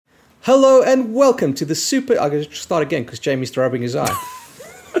Hello and welcome to the super... I'm going to start again because Jamie's rubbing his eye.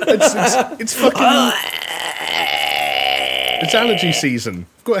 It's fucking... It's allergy season.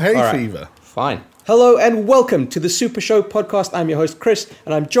 I've got hay fever. Fine. Hello and welcome to the SuperShow podcast. I'm your host Chris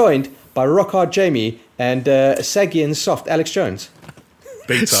and I'm joined by rock hard Jamie and saggy and soft Alex Jones.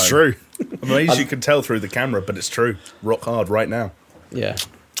 Big time. It's true. I'm amazed you can tell through the camera, but it's true. Rock hard right now. Yeah.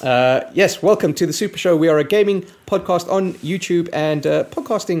 Yes, welcome to the SuperShow. We are a gaming podcast on YouTube and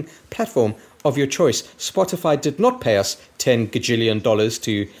podcasting platform of your choice. Spotify did not pay us $10 gajillion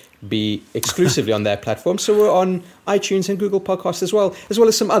to be exclusively on their platform, so we're on iTunes and Google Podcasts as well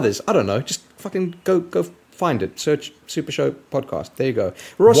as some others. I don't know, just fucking go find it. Search SuperShow podcast. There you go.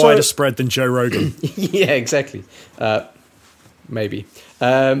 We're also wider spread than Joe Rogan. Yeah, exactly. Maybe.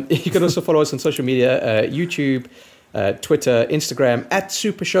 You can also follow us on social media, YouTube, Twitter, Instagram, at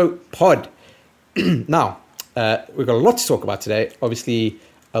SuperShow Pod. Now, we've got a lot to talk about today. Obviously,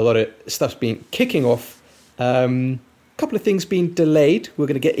 a lot of stuff's been kicking off. A couple of things being delayed. We're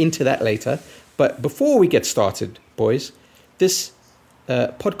going to get into that later. But before we get started, boys, this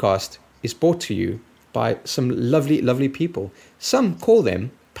podcast is brought to you by some lovely, lovely people. Some call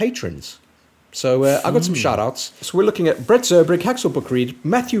them patrons. So I got some shout-outs. So we're looking at Brett Zerbrick, Hacksaw Book Reed,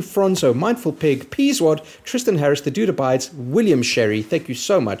 Matthew Fronzo, Mindful Pig, Peaswad, Tristan Harris, The Dude Abides, William Sherry, thank you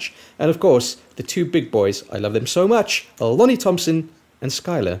so much. And of course, the two big boys, I love them so much, Lonnie Thompson and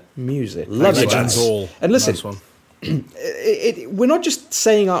Skylar Music. Love you guys. All. And listen, Nice we're not just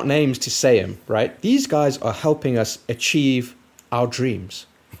saying out names to say them, right? These guys are helping us achieve our dreams.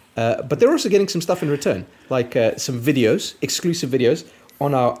 But they're also getting some stuff in return, like some videos, exclusive videos,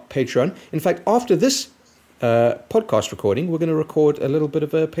 on our Patreon. In fact, after this podcast recording, we're going to record a little bit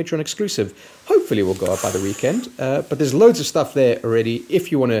of a Patreon exclusive. Hopefully we'll go up by the weekend. But there's loads of stuff there already.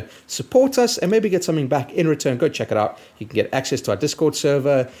 If you want to support us and maybe get something back in return, go check it out. You can get access to our Discord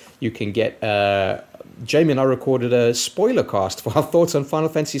server. You can get... Jamie and I recorded a spoiler cast for our thoughts on Final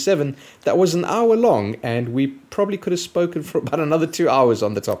Fantasy VII that was an hour long, and we probably could have spoken for about another 2 hours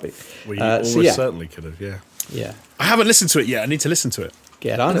on the topic. We certainly could have, yeah. Yeah. I haven't listened to it yet. I need to listen to it.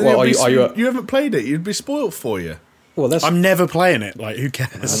 Get on it. Well, you haven't played it. You'd be spoiled for you. Well, I'm never playing it. Like, who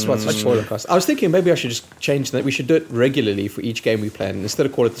cares? That's what's a spoiler cast. I was thinking maybe I should just change that. We should do it regularly for each game we play, and instead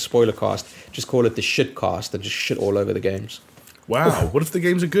of call it the spoiler cast, just call it the shit cast and just shit all over the games. Wow. What if the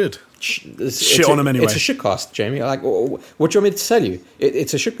games are good? Shit on them anyway. It's a shit cast, Jamie. Like, what do you want me to tell you?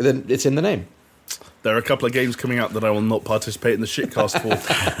 It's a shit. It's in the name. There are a couple of games coming out that I will not participate in the shitcast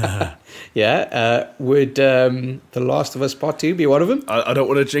for. Yeah. Would The Last of Us Part 2 be one of them? I don't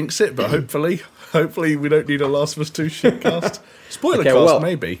want to jinx it, but hopefully we don't need a Last of Us 2 shitcast. Spoiler cast,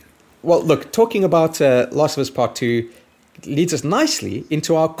 maybe. Well, look, talking about Last of Us Part 2 leads us nicely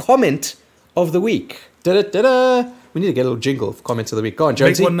into our comment of the week. Da-da-da-da. We need to get a little jingle of comments of the week. Go on,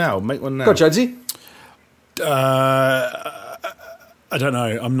 Jonesy. Make one now. Go on, Jonesy. I don't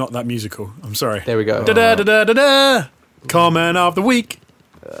know. I'm not that musical. I'm sorry. There we go. Da-da-da-da-da-da. Comment of the week.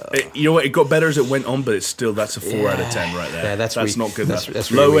 You know what? It got better as it went on, but that's a 4 out of 10 right there. Yeah, that's not good.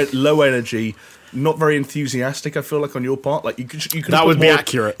 That's really low energy, not very enthusiastic. I feel like on your part, like you could. That would be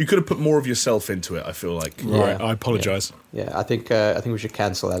accurate. You could have put more of yourself into it. I feel like. Right. I apologise. Yeah, I think we should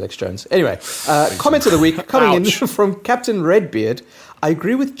cancel Alex Jones. Anyway, comment of the week coming in from Captain Redbeard. I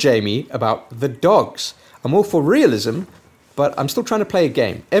agree with Jamie about the dogs. I'm all for realism, but I'm still trying to play a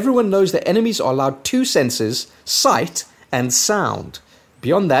game. Everyone knows that enemies are allowed 2 senses, sight and sound.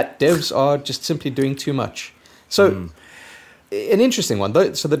 Beyond that, devs are just simply doing too much. So, an interesting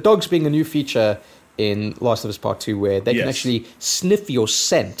one. So the dogs being a new feature in Last of Us Part 2 where they can actually sniff your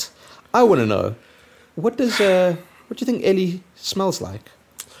scent. I want to know, what do you think Ellie smells like?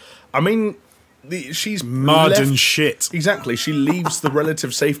 I mean, she's mud and shit. Exactly. She leaves the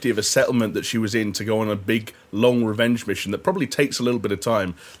relative safety of a settlement that she was in to go on a big, long revenge mission that probably takes a little bit of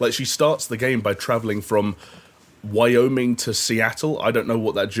time. Like, she starts the game by traveling from Wyoming to Seattle. I don't know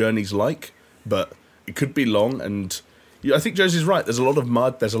what that journey's like, but it could be long. And I think Josie's right. There's a lot of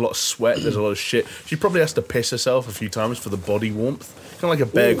mud. There's a lot of sweat. There's a lot of shit. She probably has to piss herself a few times for the body warmth. Kind of like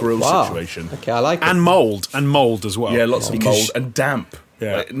a Bear Grylls situation. Okay, I like it. And mold as well. Yeah, lots of mold and damp.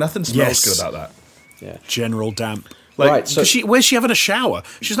 Yeah. Like, nothing smells good about that. Yeah. General damp. Like, right. So where's she having a shower?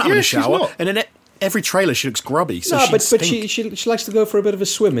 She's not having a shower. Not. And in every trailer, she looks grubby. So no, but she likes to go for a bit of a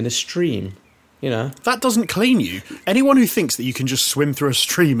swim in a stream. You know, that doesn't clean you. Anyone who thinks that you can just swim through a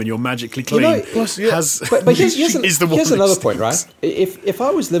stream and you're magically clean has. But here's another point, right? If I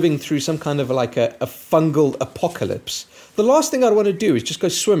was living through some kind of like a fungal apocalypse, the last thing I'd want to do is just go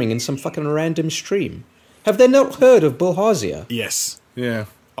swimming in some fucking random stream. Have they not heard of bilharzia? Yes. Yeah.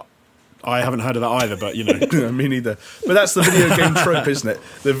 I haven't heard of that either, but you know. Me neither. But that's the video game trope, isn't it?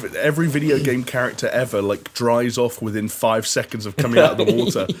 Every video game character ever like dries off within 5 seconds of coming out of the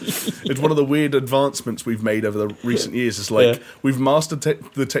water. It's one of the weird advancements we've made over the recent years. It's like we've mastered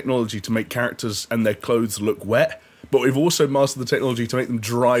the technology to make characters and their clothes look wet, but we've also mastered the technology to make them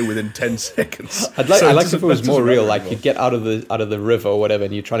dry within 10 seconds. I'd like if it was more real. Like you'd get out of the river or whatever,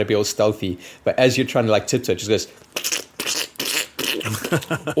 and you're trying to be all stealthy, but as you're trying to like tiptoe, it just goes.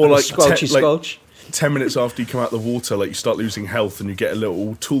 Or like squelch. 10 minutes after you come out of the water, like you start losing health and you get a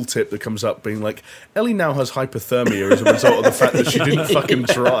little tooltip that comes up being like, Ellie now has hypothermia as a result of the fact that she didn't fucking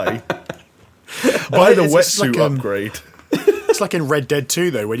try. Buy the wetsuit upgrade. It's like in Red Dead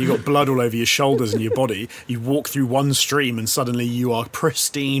 2, though, when you got blood all over your shoulders and your body, you walk through one stream and suddenly you are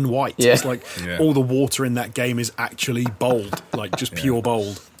pristine white. Yeah. It's like all the water in that game is actually bold, like just pure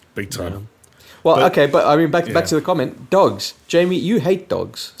bold. Big time. Yeah. Well, but I mean, back to the comment. Dogs, Jamie, you hate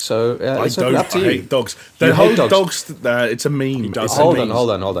dogs, so it's up to you. I hate dogs. The whole dogs. It's a meme. Hold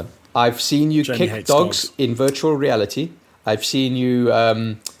on. I've seen you kick dogs in virtual reality. I've seen you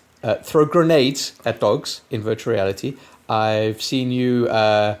throw grenades at dogs in virtual reality. I've seen you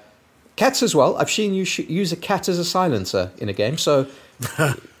cats as well. I've seen you use a cat as a silencer in a game. So,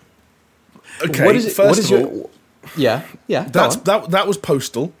 okay. What is your? Yeah. That was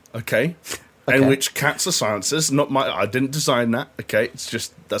Postal. Okay. In which cats are silencers. I didn't design that. Okay, it's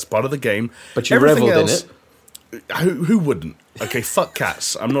just that's part of the game. But you reveled in it. Who wouldn't? Okay, fuck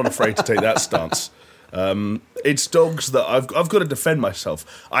cats. I'm not afraid to take that stance. It's dogs that I've got to defend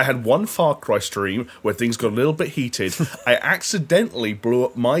myself. I had one Far Cry stream where things got a little bit heated. I accidentally blew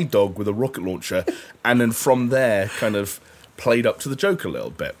up my dog with a rocket launcher, and then from there, kind of played up to the joke a little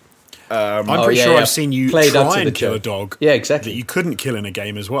bit. I'm pretty sure I've seen you try and kill a dog. Yeah, exactly. That you couldn't kill in a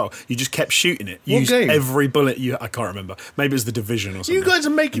game as well. You just kept shooting it. You used every bullet I can't remember. Maybe it was The Division or something. You guys are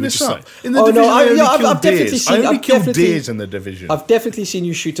making this up. In The Division, I've definitely seen... I only killed deers in The Division. I've definitely seen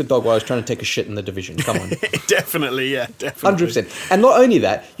you shoot a dog while I was trying to take a shit in The Division. Come on. Definitely. 100%. And not only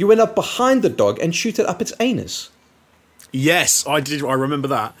that, you went up behind the dog and shoot it up its anus. Yes, I did. I remember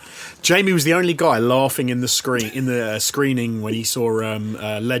that. Jamie was the only guy laughing in the screening when he saw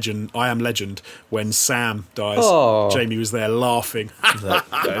Legend. I Am Legend when Sam dies. Oh. Jamie was there laughing.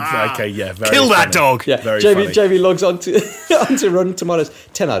 Okay, yeah, very kill that funny. Dog. Yeah, very Jamie logs onto Rotten Tomatoes.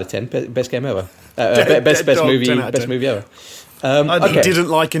 10 out of 10, best game ever. Best movie ever. He didn't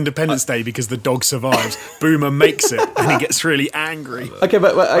like Independence Day because the dog survives. Boomer makes it, and he gets really angry. Okay,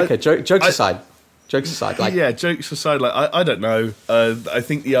 but jokes aside. Jokes aside, I don't know. I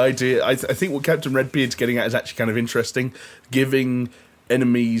think the idea, I think what Captain Redbeard's getting at is actually kind of interesting. Giving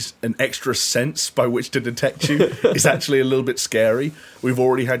enemies an extra sense by which to detect you is actually a little bit scary. We've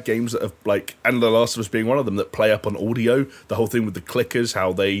already had games that have, like, and The Last of Us being one of them, that play up on audio. The whole thing with the clickers,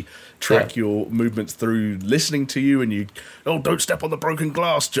 how they track your movements through listening to you, and you, don't step on the broken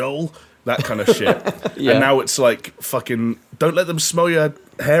glass, Joel. That kind of shit. And now it's like, fucking, don't let them smell your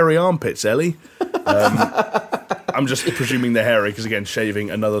hairy armpits, Ellie. I'm just presuming they're hairy because, again,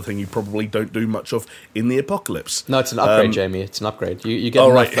 shaving, another thing you probably don't do much of in the apocalypse. No, it's an upgrade, Jamie. It's an upgrade. You get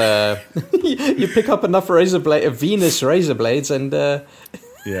enough. You pick up enough Venus razor blades, and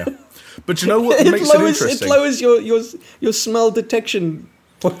yeah. But you know what makes it interesting? It lowers your smell detection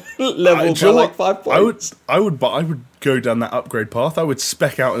level by like 5 points. I would go down that upgrade path. I would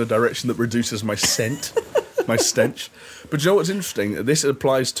spec out in a direction that reduces my scent, my stench. But you know what's interesting? This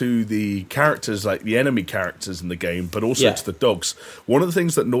applies to the characters, like the enemy characters in the game, but also to the dogs. One of the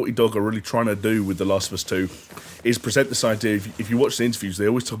things that Naughty Dog are really trying to do with The Last of Us 2 is present this idea. If you watch the interviews, they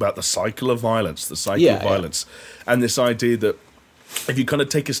always talk about the cycle of violence, and this idea that if you kind of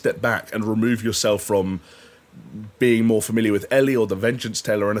take a step back and remove yourself from being more familiar with Ellie or the Vengeance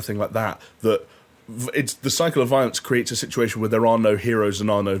Tale or anything like that, that it's the cycle of violence creates a situation where there are no heroes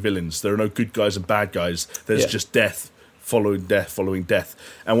and are no villains. There are no good guys and bad guys. There's just death following death following death.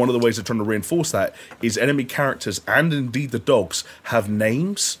 And one of the ways they're trying to reinforce that is enemy characters, and indeed the dogs, have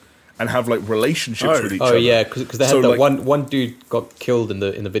names and have like relationships with each other. Oh yeah, because they had one dude got killed in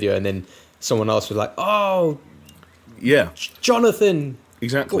the video, and then someone else was like, "Oh, yeah, Jonathan."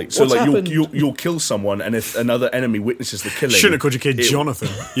 Exactly. So like you'll kill someone, and if another enemy witnesses the killing, shouldn't have called your kid Jonathan.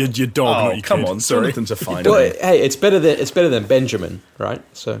 Your dog, not your come kid. on, Sorry. Jonathan's a fine. Well, hey, it's better than Benjamin, right?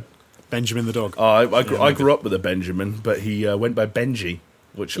 So Benjamin the dog. I grew up with a Benjamin, but he went by Benji,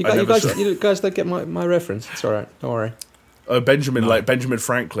 which you I never saw. You guys don't get my reference. It's all right. Don't worry. Oh, Benjamin, like Benjamin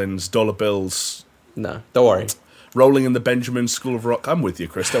Franklin's dollar bills. No, don't worry. Rolling in the Benjamin School of Rock. I'm with you,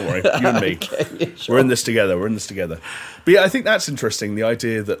 Chris. Don't worry. You and me. Okay, sure. We're in this together. But yeah, I think that's interesting. The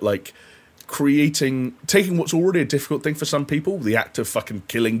idea that, like, taking what's already a difficult thing for some people, the act of fucking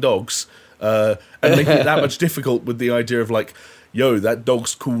killing dogs, and making it that much difficult with the idea of like, yo, that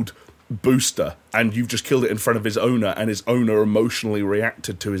dog's called Booster, and you've just killed it in front of his owner, and his owner emotionally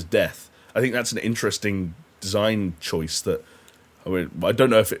reacted to his death. I think that's an interesting design choice that, I don't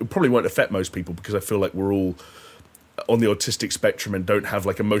know if it probably won't affect most people, because I feel like we're all on the autistic spectrum and don't have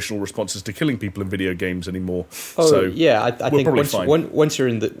like emotional responses to killing people in video games anymore. Oh, so yeah, I think fine. once you're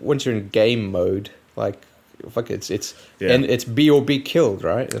in game mode, like fuck it's and it's be or be killed,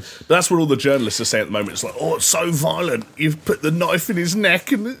 right? That's what all the journalists are saying at the moment. It's like, oh, it's so violent. You've put the knife in his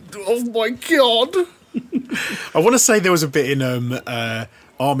neck, and oh my god. I want to say there was a bit in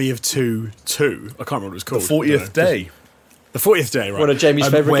Army of Two 2. I can't remember what it was called. The 40th day. The 40th day, right? One of Jamie's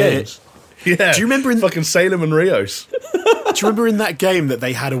favourite games. Yeah. Do you remember fucking Salem and Rios? Do you remember in that game that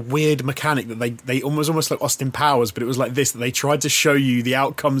they had a weird mechanic that they almost like Austin Powers, but it was like this, that they tried to show you the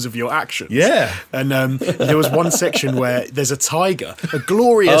outcomes of your actions. Yeah. And there was one section where there's a tiger, a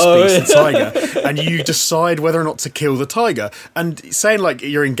glorious beast, a tiger, and you decide whether or not to kill the tiger. And saying like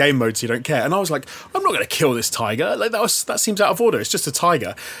you're in game mode so you don't care. And I was like, I'm not going to kill this tiger. Like that seems out of order. It's just a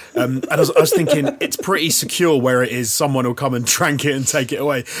tiger. And I was thinking it's pretty secure where it is. Someone will come and trank it and take it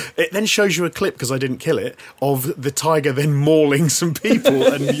away. It then shows you a clip, because I didn't kill it, of the tiger then mauling some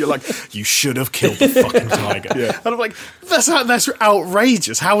people, and you're like, you should have killed the fucking tiger. Yeah. And I'm like, that's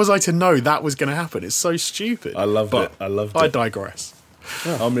outrageous. How was I to know that was going to happen? It's so stupid. I loved it. I digress.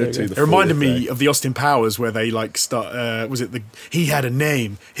 I'm going to. It reminded me of the Austin Powers where they like start. He had a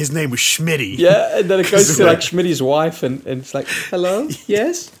name. His name was Schmitty. Yeah, and then it goes to like Schmitty's wife, and it's like, hello,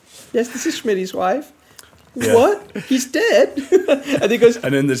 yes, this is Schmitty's wife. Yeah. What? He's dead. And he goes,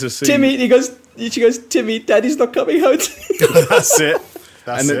 and then there's a scene. Timmy. She goes, Timmy, Daddy's not coming home. That's it.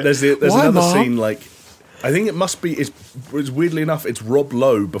 There's another scene, like, I think it must be. It's weirdly enough, it's Rob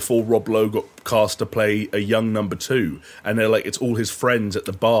Lowe before Rob Lowe got cast to play a young number 2, and they're like, it's all his friends at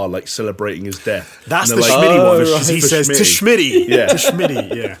the bar, like celebrating his death. That's the like, Schmitty one. Right. He says to Schmitty. Yeah, to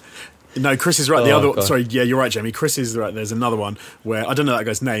Schmitty. Yeah. No, Chris is right. The other, God. sorry, yeah, you're right, Jamie. Chris is right. There's another one where I don't know that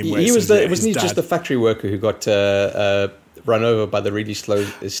guy's name. Where He was wasn't he dad. just the factory worker who got run over by the really slow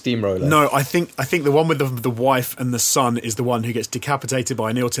steamroller? No, I think the one with the wife and the son is the one who gets decapitated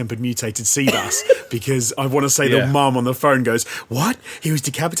by an ill-tempered mutated sea bass. Because I want to say the mum on the phone goes, "What? He was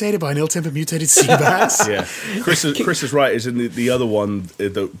decapitated by an ill-tempered mutated sea bass?" Yeah, Chris is right. Is in the other one,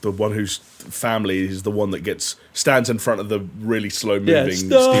 the one whose family is the one that stands in front of the really slow moving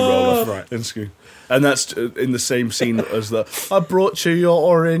steamroller, right? And that's in the same scene as I brought you your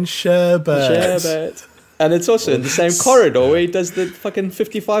orange sherbet. And it's also in the same corridor where he does the fucking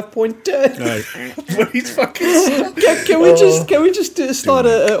 55-point turn. No. He's fucking. Can we just start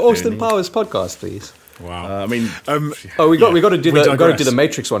a Austin Powers podcast, please? Wow. I mean, we got to do the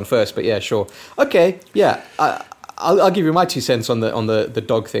Matrix one first, but yeah, sure. Okay, yeah. I'll give you my 2 cents on the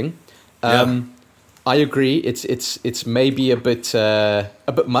dog thing. I agree. It's maybe a bit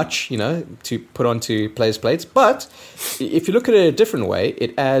much, to put onto players' plates. But if you look at it a different way,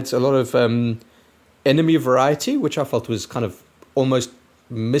 it adds a lot of enemy variety, which I felt was kind of almost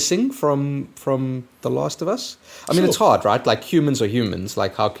missing from The Last of Us. I mean, it's hard, right? Like, humans are humans.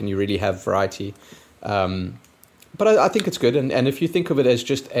 Like, how can you really have variety? But I think it's good. And if you think of it as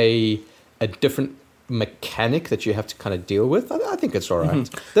just a different mechanic that you have to kind of deal with, I think it's all right.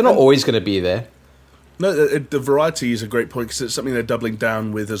 Mm-hmm. They're not always going to be there. No, the variety is a great point, because it's something they're doubling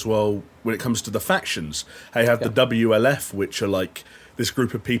down with as well when it comes to the factions. They have the WLF, which are like this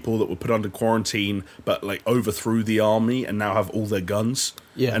group of people that were put under quarantine but like overthrew the army and now have all their guns.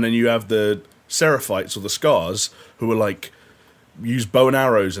 Yeah. And then you have the Seraphites, or the Scars, who are like use bow and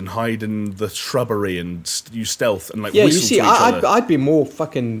arrows and hide in the shrubbery and use stealth and like whistle to each other. I'd be more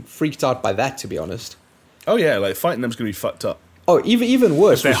fucking freaked out by that, to be honest. Oh yeah, like fighting them's gonna be fucked up. Oh, even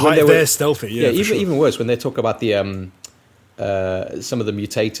worse. They're stealthy. Yeah, even worse when they talk about the some of the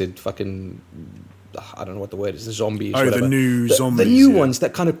mutated fucking, I don't know what the word is, the zombies. Oh, whatever. The new zombies. The new ones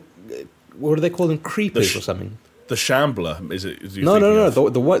that kind of, what do they call them? Creepers or something. The Shambler, is it? No.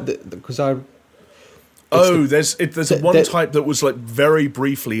 The what? Because I. There's one type that was like very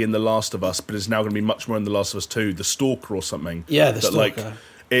briefly in The Last of Us, but is now going to be much more in The Last of Us 2, the Stalker or something. Yeah, the Stalker.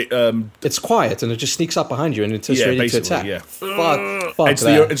 It's quiet and it just sneaks up behind you and it's just ready to attack. Yeah. Fuck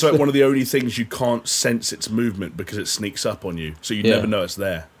it's like one of the only things you can't sense its movement because it sneaks up on you, so you never know it's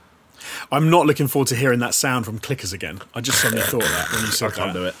there. I'm not looking forward to hearing that sound from clickers again. I just suddenly thought that when you said I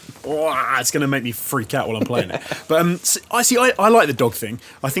can't do it. Oh, it's going to make me freak out while I'm playing it. But I like the dog thing.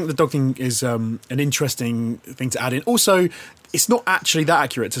 I think the dog thing is an interesting thing to add in. Also, it's not actually that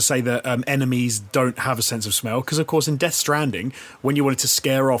accurate to say that enemies don't have a sense of smell, because, of course, in Death Stranding, when you wanted to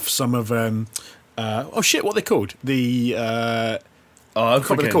scare off some of... what are they called? I'm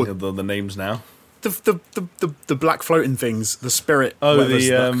forgetting the names now. The black floating things, the spirit. Oh, what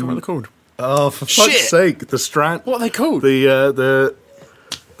are they called? Oh, for fuck's sake! The strand. What are they called? The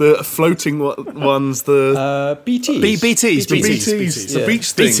floating ones. The BTs. BTs. The beach things.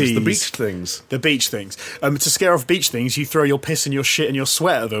 The beach things. The beach things. To scare off beach things, you throw your piss and your shit and your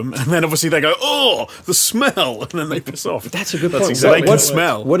sweat at them, and then obviously they go, "Oh, the smell," and then they piss off. That's a good point. Exactly. They can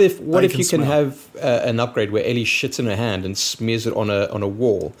smell. What if you can have an upgrade where Ellie shits in her hand and smears it on a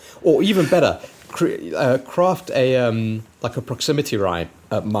wall, or even better, craft a proximity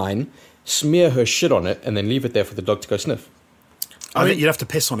mine, smear her shit on it, and then leave it there for the dog to go sniff. I think you'd have to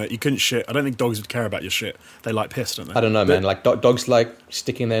piss on it. You couldn't shit. I don't think dogs would care about your shit. They like piss, don't they? I don't know, man. Like dogs like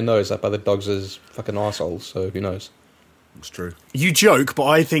sticking their nose up other dogs' fucking assholes. So who knows? It's true. You joke, but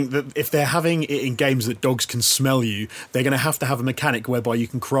I think that if they're having it in games that dogs can smell you, they're going to have a mechanic whereby you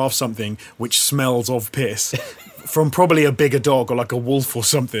can craft something which smells of piss from probably a bigger dog or like a wolf or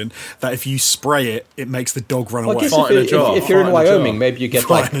something, that if you spray it, it makes the dog run away. I guess if you're in Wyoming, maybe you get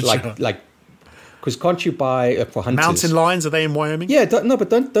like. Because can't you buy for hunters? Mountain lions, are they in Wyoming? Yeah, but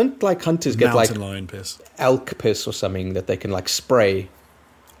don't like hunters get mountain lion piss, elk piss or something that they can like spray.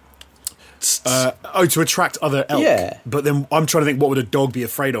 To attract other elk. Yeah. But then I'm trying to think, what would a dog be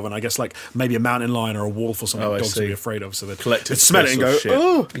afraid of? And I guess like maybe a mountain lion or a wolf or something dogs would be afraid of. So they'd smell it and go,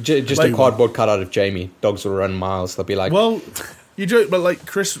 oh. Just like, a cardboard cutout of Jamie. Dogs will run miles. They'll be like... Well, you joke, but like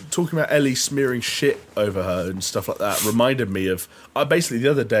Chris talking about Ellie smearing shit over her and stuff like that reminded me of... basically, the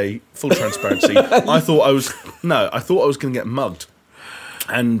other day, full transparency, I thought I was going to get mugged.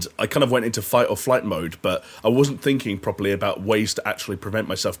 And I kind of went into fight or flight mode, but I wasn't thinking properly about ways to actually prevent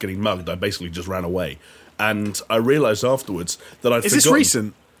myself getting mugged. I basically just ran away. And I realised afterwards that I'd forgotten. Is this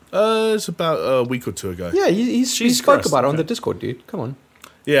recent? It's about a week or two ago. Yeah, he spoke about it on the Discord, dude. Come on.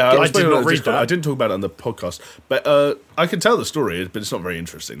 Yeah, I did not read that. I didn't talk about it on the podcast. But I can tell the story, but it's not very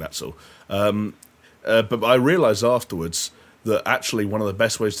interesting, that's all. But I realised afterwards that actually one of the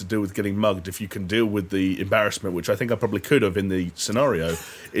best ways to deal with getting mugged, if you can deal with the embarrassment, which I think I probably could have in the scenario,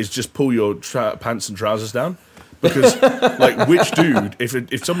 is just pull your pants and trousers down. Because, like, which dude,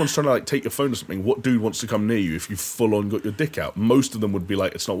 if someone's trying to, like, take your phone or something, what dude wants to come near you if you full-on got your dick out? Most of them would be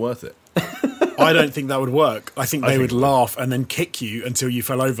like, it's not worth it. I don't think that would work. I think they would laugh and then kick you until you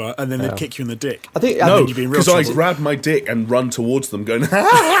fell over, and then they'd kick you in the dick. I think you'd be in real trouble. Because I grabbed my dick and run towards them going...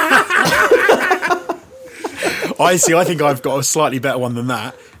 I think I've got a slightly better one than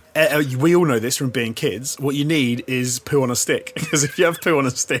that. We all know this from being kids. What you need is poo on a stick. Because if you have poo on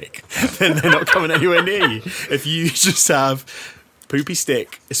a stick, then they're not coming anywhere near you. If you just have poopy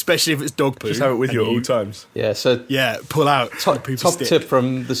stick, especially if it's dog poo. Just have it with you at all times. Yeah, so... Yeah, pull out top tip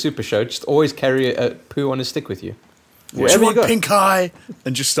from the SuperShow, just always carry a poo on a stick with you. Wherever you go. Pink eye,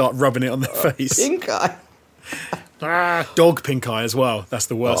 and just start rubbing it on their face. Pink eye. Dog pink eye as well. That's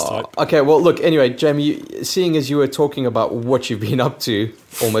the worst type. Okay, well, look, anyway, Jamie, seeing as you were talking about what you've been up to,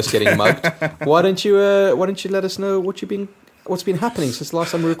 almost getting mugged, why don't you let us know what's been happening since the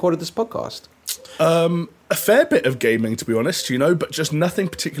last time we recorded this podcast? A fair bit of gaming, to be honest, but just nothing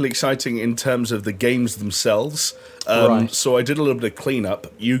particularly exciting in terms of the games themselves. Right. So I did a little bit of cleanup.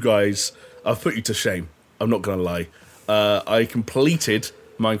 You guys, I've put you to shame. I'm not going to lie. I completed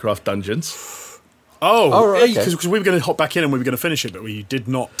Minecraft Dungeons. Oh, right, because we were going to hop back in and we were going to finish it, but we did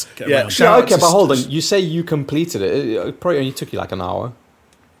not get around to it. Yeah, okay, but hold on. You say you completed it. It probably only took you like an hour.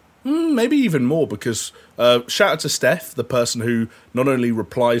 Maybe even more, because shout out to Steph, the person who not only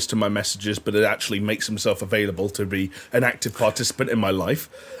replies to my messages, but it actually makes himself available to be an active participant in my life.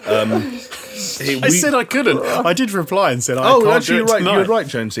 I said I couldn't. I did reply and said I can't actually, do it tonight. You're right,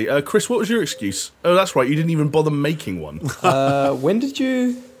 Jonesy. Chris, what was your excuse? Oh, that's right. You didn't even bother making one. When did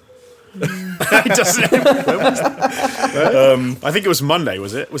you... I think it was Monday,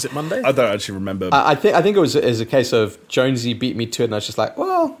 was it? Was it Monday? I don't actually remember. I think it was a case of Jonesy beat me to it, and I was just like,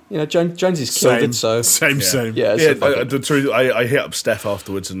 well, Jonesy's killed it, so... Same. Yeah, the truth, I hit up Steph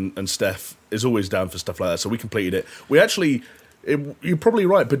afterwards, and Steph is always down for stuff like that, so we completed it. We actually... you're probably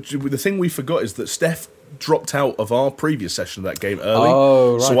right, but the thing we forgot is that Steph dropped out of our previous session of that game early.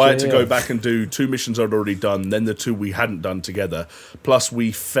 Oh, right, so I had to go back and do 2 missions I'd already done, then the 2 we hadn't done together. Plus,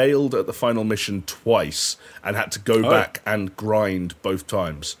 we failed at the final mission twice and had to go back and grind both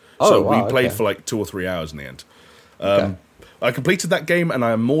times. So we played for like 2 or 3 hours in the end. I completed that game, and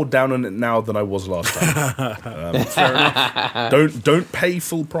I am more down on it now than I was last time. Fair enough. Don't pay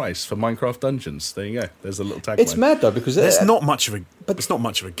full price for Minecraft Dungeons. There you go. There's a little tagline. It's mad though because it's not much of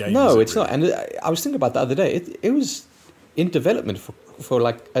a game. No, is it's really? not. And I was thinking about the other day. It was in development for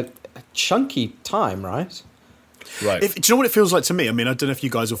like a chunky time, right? Right. Do you know what it feels like to me? I mean, I don't know if you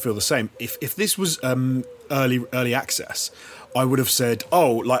guys will feel the same. If this was early access, I would have said,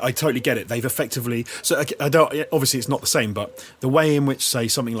 "Oh, like I totally get it. They've effectively." So I don't. Obviously, it's not the same, but the way in which, say,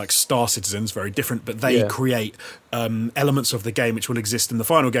 something like Star Citizen's very different. But they create elements of the game which will exist in the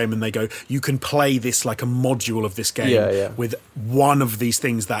final game, and they go, "You can play this like a module of this game with one of these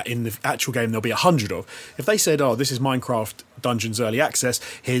things that in the actual game there'll be 100 of." If they said, "Oh, this is Minecraft Dungeons early access.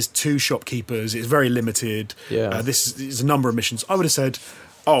 Here's 2 shopkeepers. It's very limited. This is a number of missions," I would have said,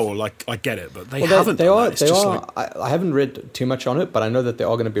 "Oh, like I get it," but they haven't. They are. I haven't read too much on it, but I know that they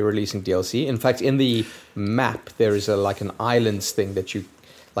are going to be releasing DLC. In fact, in the map there is like an islands thing that you,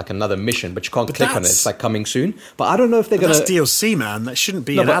 like another mission, but you can't click on it. It's like coming soon. But I don't know if they're going to. That's DLC, man. That shouldn't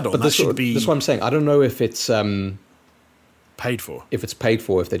be an add-on. That should be. That's what I'm saying. I don't know if it's paid for. If it's paid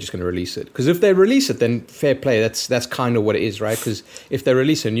for, if they're just going to release it. Because if they release it, then fair play. That's kind of what it is, right? Because if they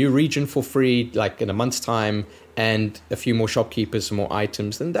release a new region for free, like in a month's time, and a few more shopkeepers, some more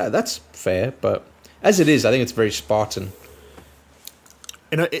items, then that's fair. But as it is, I think it's very Spartan.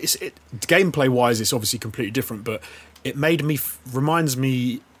 You know, gameplay wise, it's obviously completely different, but it reminds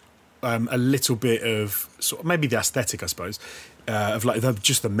me a little bit of sort of maybe the aesthetic, I suppose, of like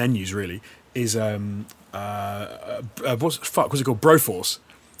just the menus. Really, is what's it called? Broforce.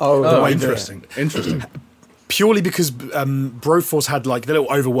 Oh, interesting. Purely because Broforce had like the little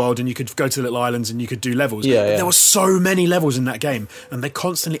overworld, and you could go to the little islands and you could do levels. There were so many levels in that game, and they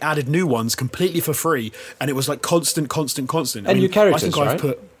constantly added new ones completely for free, and it was like constant. And new characters, I think I've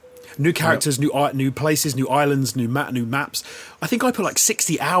put new characters, new places, new islands, new maps. I think I put like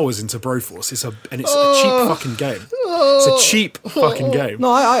 60 hours into Broforce. It's a cheap fucking game. It's a cheap fucking game.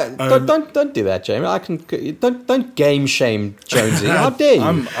 No, don't do that, Jamie. Don't game shame Jonesy. How dare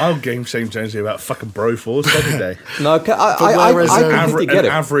you? I'll game shame Jonesy about fucking Broforce every day. No, I completely get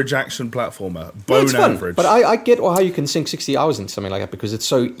it. Average action platformer, bone average. But I get how you can sink 60 hours into something like that because it's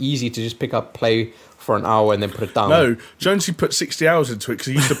so easy to just pick up, play for an hour and then put it down. No, Jonesy put 60 hours into it because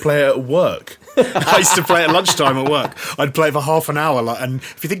he used to play it at work. I used to play at lunchtime at work. I'd play for half an hour, and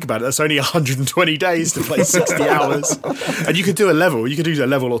if you think about it, that's only 120 days to play 60 hours. And you could do a level. You could do a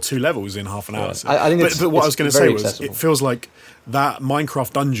level or 2 levels in half an hour. So. I think but what I was going to say was, accessible. It feels like that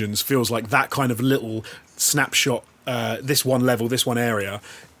Minecraft Dungeons feels like that kind of little snapshot. This one level, this one area.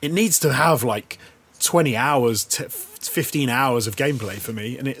 It needs to have like 20 hours to 15 hours of gameplay for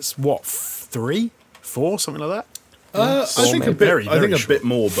me, and it's what 3, 4, something like that. I think a bit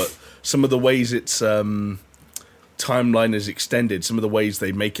more, but some of the ways its timeline is extended, some of the ways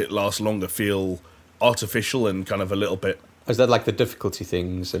they make it last longer feel artificial and kind of a little bit. Is that like the difficulty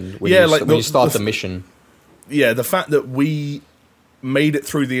things and when you start the mission? Yeah, the fact that we made it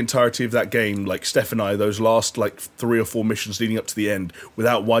through the entirety of that game, like Steph and I, those last like 3 or 4 missions leading up to the end,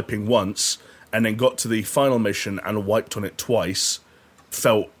 without wiping once, and then got to the final mission and wiped on it twice,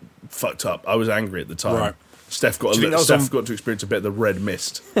 felt fucked up. I was angry at the time. Right. Steph got to experience a bit of the red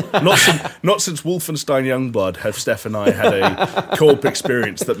mist. Not since Wolfenstein Youngblood have Steph and I had a co-op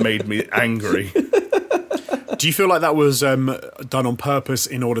experience that made me angry. Do you feel like that was done on purpose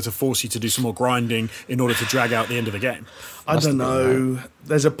in order to force you to do some more grinding in order to drag out the end of the game? I don't know.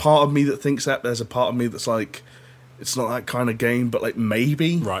 There's a part of me that thinks that. There's a part of me that's like, it's not that kind of game, but like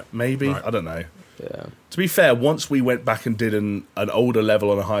maybe. Right. I don't know. Yeah. To be fair, once we went back and did an older level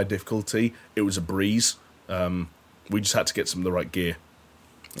on a higher difficulty, it was a breeze. We just had to get some of the right gear.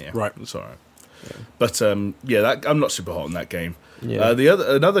 Yeah, right. It's all right. Yeah. But I'm not super hot on that game. Yeah.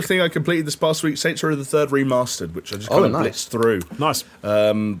 Another thing I completed this past week, Saints Row the Third Remastered, which I just kind of blitzed through. Nice.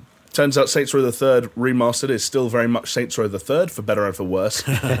 Turns out Saints Row the Third Remastered is still very much Saints Row the Third, for better and for worse.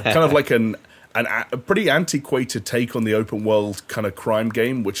 Kind of like a pretty antiquated take on the open world kind of crime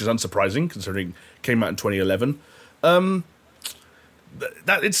game, which is unsurprising considering it came out in 2011.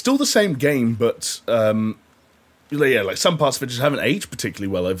 It's still the same game, but like some parts of it just haven't aged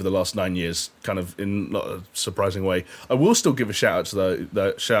particularly well over the last 9 years, kind of in not a surprising way. I will still give a shout out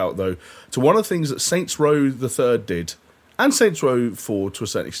to one of the things that Saints Row the Third did, and Saints Row 4 to a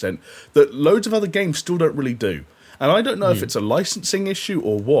certain extent, that loads of other games still don't really do. And I don't know if it's a licensing issue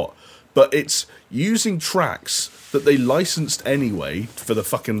or what, but it's using tracks that they licensed anyway for the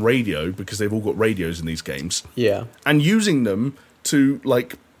fucking radio, because they've all got radios in these games. Yeah. And using them in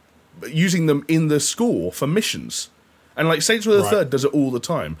the score for missions. And like Saints Row the Third does it all the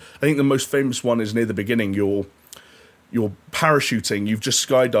time. I think the most famous one is near the beginning. you're parachuting. You've just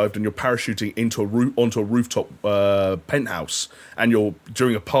skydived and you're parachuting into onto a rooftop penthouse, and you're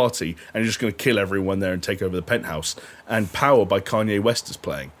during a party, and you're just going to kill everyone there and take over the penthouse. And Power by Kanye West is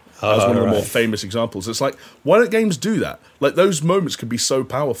playing. That was one of the more famous examples. It's like, why don't games do that? Like, those moments could be so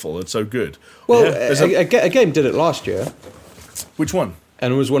powerful and so good. Well, a game did it last year. Which one?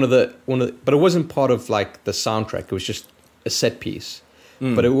 And it was one of the, but it wasn't part of like the soundtrack. It was just a set piece.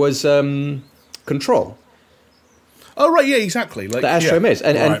 But it was Control. Oh right, yeah, exactly. Like the Astro Maze,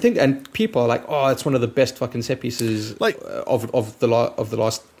 and people are like, oh, it's one of the best fucking set pieces of the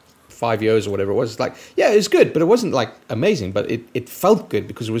last 5 years or whatever it was. It's like, yeah, it's good, but it wasn't like amazing, but it felt good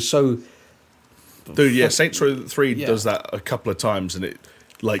because it was so. Dude, yeah, Saints Row 3 does that a couple of times, and it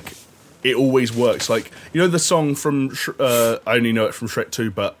always works. Like, you know the song from I only know it from Shrek 2,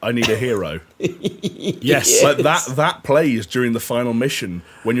 but I Need a Hero. Yes. Like that plays during the final mission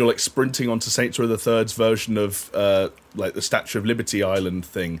when you're like sprinting onto Saints Row the Third's version of like the Statue of Liberty Island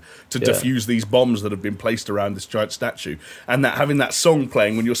thing to defuse these bombs that have been placed around this giant statue, and that having that song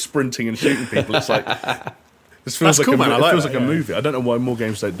playing when you're sprinting and shooting people, it's like this feels like a movie. I don't know why more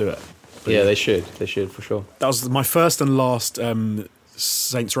games don't do it. But yeah, they should for sure. That was my first and last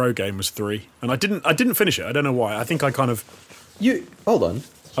Saints Row game was 3, and I didn't finish it. I don't know why. I think I kind of hold on.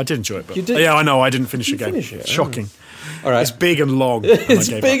 I did enjoy it, but you did? Yeah, I know I didn't finish the game. Finish it. Shocking. All right, it's big and long. It's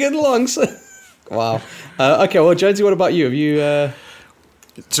big and long. So wow. Okay, well, Jonesy, what about you? Have you?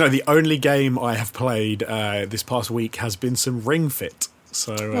 So the only game I have played this past week has been some Ring Fit.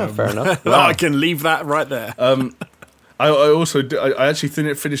 So fair enough. Wow. I can leave that right there. I also I actually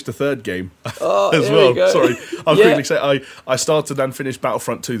finished the third game as well. Sorry, I'll quickly say I started and finished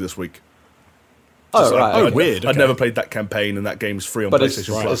Battlefront 2 this week. Weird. I'd never played that campaign, and that game's free on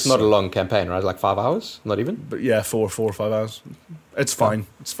PlayStation Plus. It's not a long campaign, right? Like 5 hours, not even. But yeah, 4 or 5 hours. It's fine.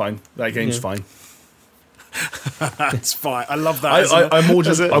 It's fine. That game's fine. It's fine. I love that. I more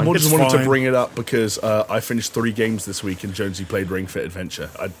just wanted to bring it up because I finished 3 games this week, and Jonesy played Ring Fit Adventure.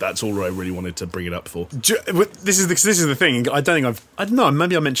 That's all I really wanted to bring it up for. This is the thing. I don't know.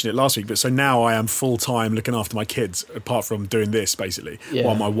 Maybe I mentioned it last week, but so now I am full time looking after my kids, apart from doing this basically,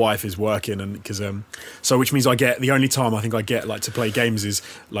 while my wife is working, and because so which means I get the only time I think I get like to play games is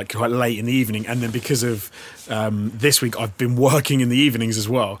like quite late in the evening, and then because of this week I've been working in the evenings as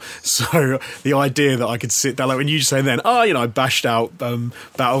well. So the idea that I could sit down, like when you just say then, I bashed out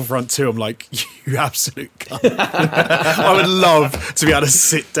Battlefront 2, I'm like, you absolute cunt. I would love to be able to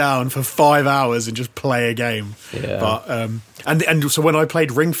sit down for 5 hours and just play a game. Yeah. But and so when I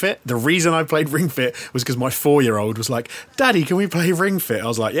played Ring Fit, the reason I played Ring Fit was because my 4-year-old was like, Daddy, can we play Ring Fit? I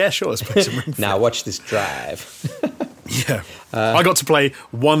was like, yeah, sure, let's play some Ring Fit. Now watch this drive. Yeah. I got to play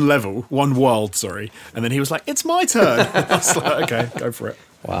one world, and then he was like, it's my turn. I was like, okay, go for it.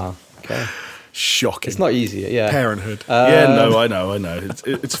 Wow. Okay. Shocking. It's not easy, Parenthood. I know.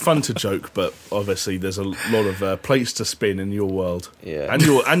 It's fun to joke, but obviously there's a lot of plates to spin in your world. Yeah.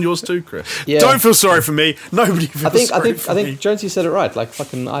 And yours too, Chris. Yeah. Don't feel sorry for me. Nobody feels sorry for me. I think Jonesy said it right. Like,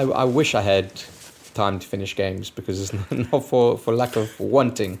 fucking, I wish I had time to finish games because it's not for lack of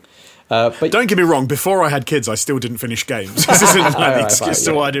wanting. But don't get me wrong, before I had kids, I still didn't finish games. This isn't an excuse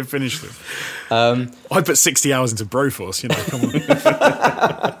to why I didn't finish them. I put 60 hours into Broforce, come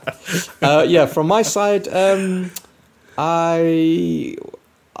on. From my side, I've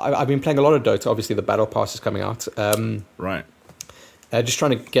been playing a lot of Dota. Obviously, the Battle Pass is coming out. Right. Just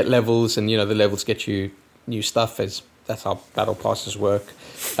trying to get levels, and, the levels get you new stuff. That's how Battle Passes work.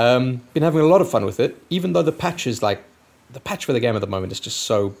 Been having a lot of fun with it, even though the patch for the game at the moment is just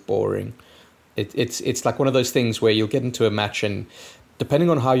so boring. It's like one of those things where you'll get into a match, and depending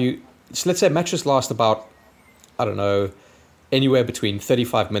on how so let's say matches last about, I don't know, anywhere between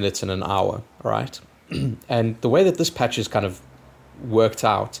 35 minutes and an hour, right? And the way that this patch is kind of worked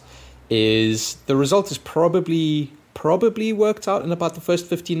out is the result is probably worked out in about the first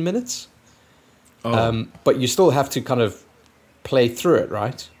 15 minutes. But you still have to kind of play through it,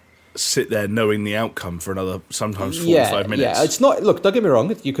 right? Sit there knowing the outcome for another sometimes 45 minutes. Yeah, it's not. Look, don't get me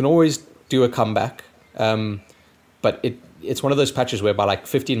wrong. You can always do a comeback, but it's one of those patches where by like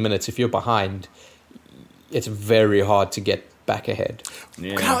 15 minutes, if you're behind, it's very hard to get back ahead.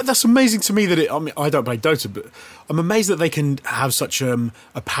 Yeah. God, that's amazing to me that I don't play Dota, but I'm amazed that they can have such a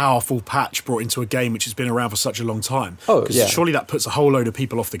powerful patch brought into a game which has been around for such a long time. Oh, yeah. Surely that puts a whole load of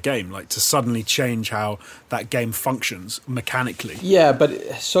people off the game, like to suddenly change how that game functions mechanically. Yeah, but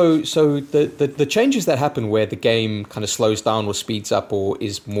so the changes that happen where the game kind of slows down or speeds up or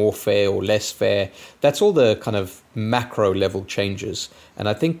is more fair or less fair, that's all the kind of macro level changes. And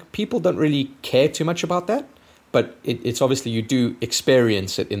I think people don't really care too much about that. but it's obviously you do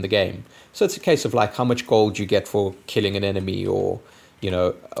experience it in the game. So it's a case of like how much gold you get for killing an enemy, or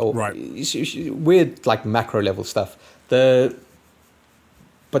Right. weird like macro level stuff. But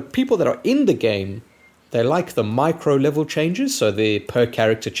people that are in the game, they like the micro level changes, so the per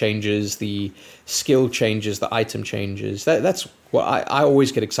character changes, the skill changes, the item changes. That's what I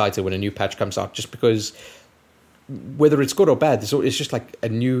always get excited when a new patch comes out, just because whether it's good or bad, it's just like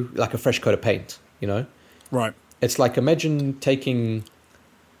a fresh coat of paint, Right. It's like, imagine taking...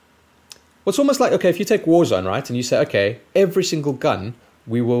 Well, it's almost like, okay, if you take Warzone, right, and you say, okay, every single gun,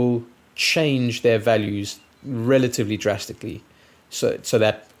 we will change their values relatively drastically, so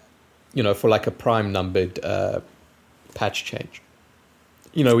that, for like a prime numbered patch change.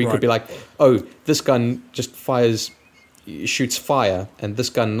 We could be like, oh, this gun just shoots fire, and this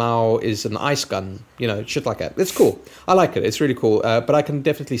gun now is an ice gun, shit like that. It's cool. I like it. It's really cool. But I can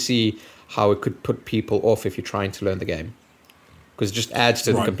definitely see how it could put people off if you're trying to learn the game, because it just adds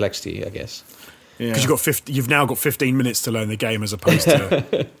to the complexity, I guess. Because you've now got 15 minutes to learn the game as opposed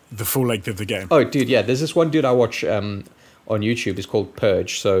to the full length of the game. Oh, dude, yeah. There's this one dude I watch on YouTube. It's called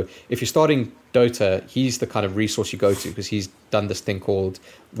Purge. So if you're starting Dota, he's the kind of resource you go to, because he's done this thing called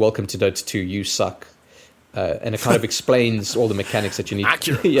Welcome to Dota 2, You Suck. And it kind of explains all the mechanics that you need.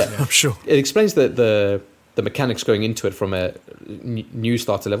 Accurate. Yeah, I'm sure. It explains the mechanics going into it from a new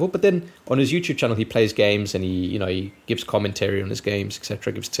starter level. But then on his YouTube channel, he plays games, and he gives commentary on his games,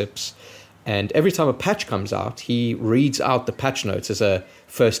 etc., gives tips. And every time a patch comes out, he reads out the patch notes as a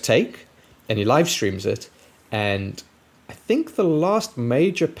first take, and he live streams it. And I think the last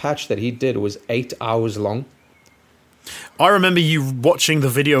major patch that he did was 8 hours long. I remember you watching the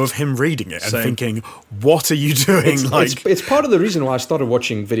video of him reading it and thinking, what are you doing? It's part of the reason why I started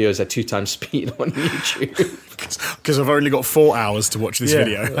watching videos at 2 times speed on YouTube. Because I've only got 4 hours to watch this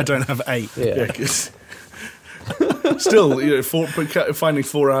video. Yeah. I don't have 8. Yeah. Still, finding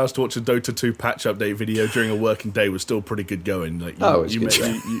 4 hours to watch a Dota 2 patch update video during a working day was still pretty good going.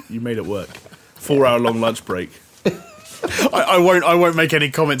 You made it work. 4 hour long lunch break. I won't make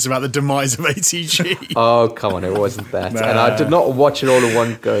any comments about the demise of ATG. Oh, come on, it wasn't that. Nah. And I did not watch it all in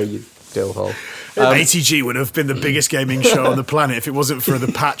one go, you dillhole. ATG would have been the biggest gaming show on the planet if it wasn't for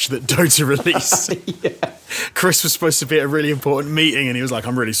the patch that Dota released. Yeah. Chris was supposed to be at a really important meeting, and he was like,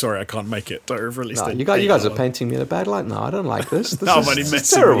 I'm really sorry, I can't make it. Dota have released it. You guys are painting me in a bad light. No, I don't like this. No, but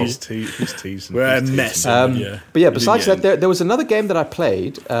he's terrible. He's teasing. We're messing. But yeah, besides that, there was another game that I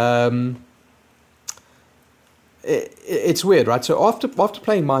played. It's weird, right? So after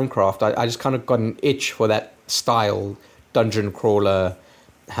playing Minecraft, I just kind of got an itch for that style, dungeon crawler,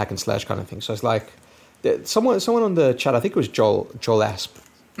 hack and slash kind of thing. So it's like someone on the chat, I think it was Joel Asp,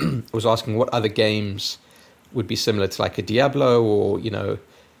 was asking what other games would be similar to like a Diablo or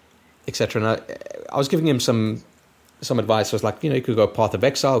etc. And I was giving him some advice. I was like, you could go Path of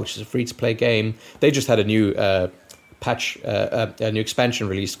Exile, which is a free to play game. They just had a new patch, a new expansion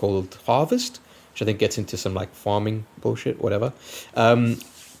released called Harvest, which I think gets into some like farming bullshit, whatever.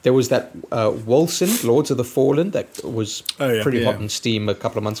 There was that Wolcen, Lords of the Fallen, that was pretty hot on Steam a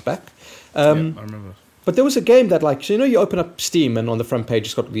couple of months back. I remember. But there was a game that like, so you open up Steam and on the front page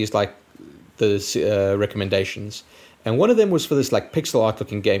it's got these like the recommendations. And one of them was for this like pixel art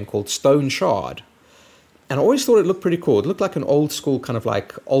looking game called Stone Shard. And I always thought it looked pretty cool. It looked like an old school kind of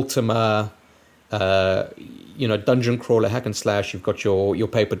like Ultima, dungeon crawler, hack and slash. You've got your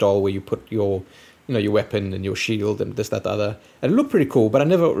paper doll where you put your weapon and your shield and this, that, the other. And it looked pretty cool, but I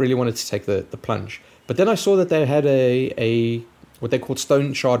never really wanted to take the plunge. But then I saw that they had a what they called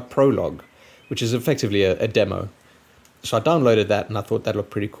Stone Shard Prologue, which is effectively a demo. So I downloaded that and I thought that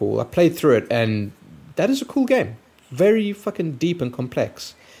looked pretty cool. I played through it and that is a cool game. Very fucking deep and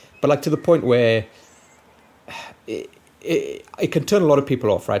complex. But like to the point where it can turn a lot of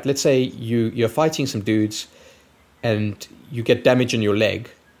people off, right? Let's say you're fighting some dudes and you get damage in your leg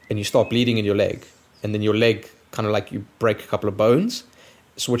and you start bleeding in your leg, and then your leg kind of like you break a couple of bones.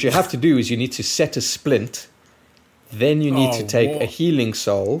 So what you have to do is you need to set a splint, then you need to take a healing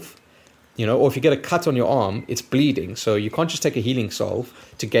salve, or if you get a cut on your arm, it's bleeding. So you can't just take a healing salve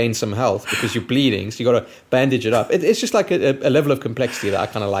to gain some health because you're bleeding. So you got to bandage it up. It's just like a level of complexity that I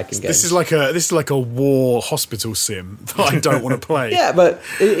kind of like in games. This is like a war hospital sim that I don't want to play. Yeah, but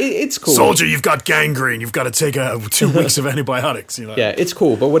it's cool. Soldier, you've got gangrene. You've got to take 2 weeks of antibiotics. Yeah, it's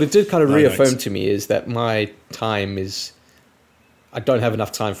cool. But what it did kind of reaffirm to me is that my time is I don't have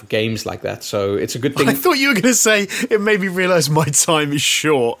enough time for games like that. So it's a good thing. I thought you were going to say it made me realise my time is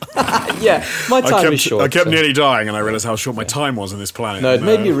short. Yeah, my time is short. I kept nearly dying, and I realised how short my time was on this planet. No, it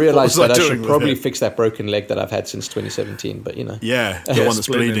made me realise that I should probably fix that broken leg that I've had since 2017. But yeah, the one that's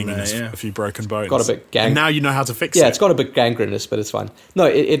bleeding and a few broken bones. Got a bit and now you know how to fix it. Yeah, it's got a bit gangrenous, but it's fine. No,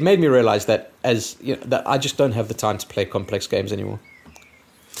 it made me realise that that I just don't have the time to play complex games anymore.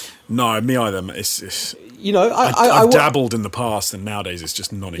 No, me either. It's I've dabbled in the past, and nowadays it's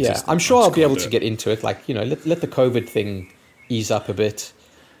just non-existent. Yeah, I'm sure I'll be able to get into it. Like, let the COVID thing ease up a bit.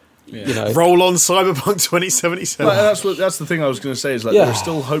 Yeah. Roll on Cyberpunk 2077. Well, that's the thing I was going to say is there are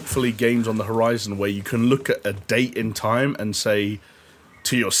still hopefully games on the horizon where you can look at a date in time and say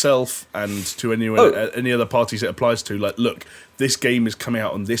to yourself and to any other parties it applies to, like, look, this game is coming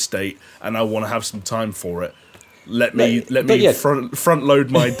out on this date, and I want to have some time for it. Let me front load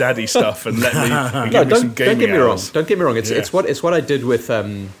my daddy stuff and let me give me some gaming hours. Don't get me wrong. It's what I did with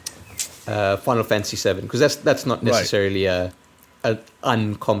Final Fantasy VII, because that's not necessarily an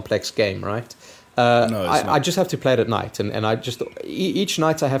uncomplex game, right? No, I just have to play it at night, and I just each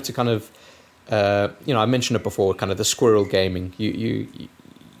night I have to kind of I mentioned it before, kind of the squirrel gaming. You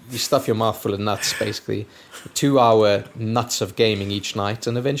stuff your mouth full of nuts, basically 2-hour nuts of gaming each night,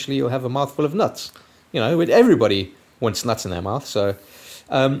 and eventually you'll have a mouthful of nuts. Everybody wants nuts in their mouth, so...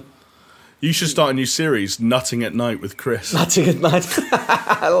 you should start a new series, Nutting at Night with Chris. Nutting at Night.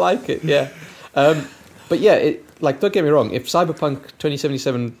 I like it, yeah. But yeah, don't get me wrong, if Cyberpunk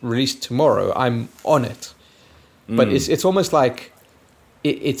 2077 released tomorrow, I'm on it. But it's almost like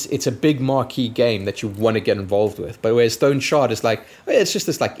it's a big marquee game that you want to get involved with. But whereas Stone Shard is like, it's just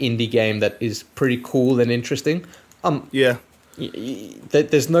this like indie game that is pretty cool and interesting. Yeah.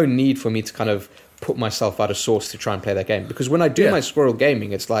 There's no need for me to kind of put myself out of source to try and play that game, because when I do my squirrel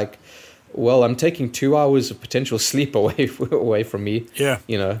gaming, it's like, well, I'm taking 2 hours of potential sleep away from me. Yeah,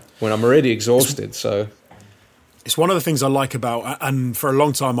 when I'm already exhausted. So it's one of the things I like about, and for a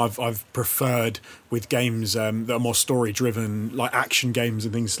long time I've preferred with games that are more story driven, like action games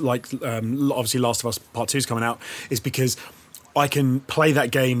and things like obviously Last of Us Part 2 is coming out, is because I can play that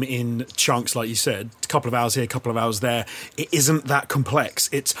game in chunks, like you said, a couple of hours here, a couple of hours there. It isn't that complex.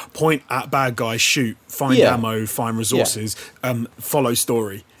 It's point at bad guys, shoot, find ammo, find resources, follow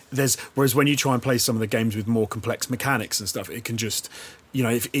story. Whereas when you try and play some of the games with more complex mechanics and stuff, it can just,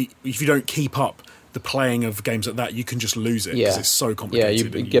 if you don't keep up the playing of games like that, you can just lose it because it's so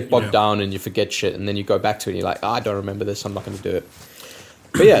complicated. Yeah, you get bogged down and you forget shit, and then you go back to it and you're like, I don't remember this, I'm not going to do it.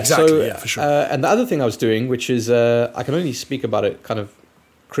 But yeah, exactly, for sure. And the other thing I was doing, which is I can only speak about it kind of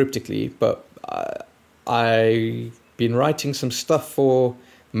cryptically, but I've been writing some stuff for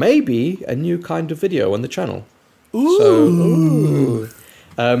maybe a new kind of video on the channel. Ooh.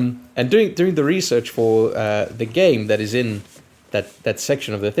 And doing the research for the game that is in that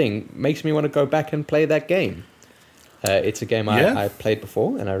section of the thing makes me want to go back and play that game. It's a game I played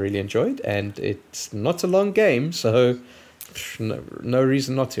before and I really enjoyed, and it's not a long game, so no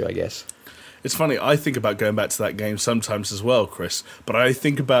reason not to, I guess. It's funny, I think about going back to that game sometimes as well, Chris, but I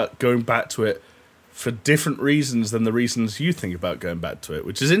think about going back to it for different reasons than the reasons you think about going back to it,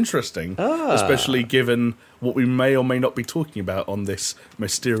 which is interesting, especially given what we may or may not be talking about on this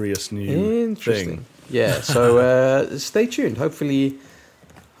mysterious new thing. Yeah, so stay tuned. Hopefully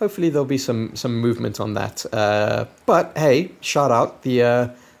there'll be some movement on that. But hey, shout out,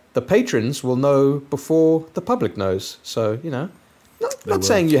 the patrons will know before the public knows. So, not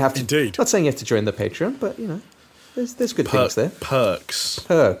saying you have to. Indeed. Not saying you have to join the Patreon, but there's good things there.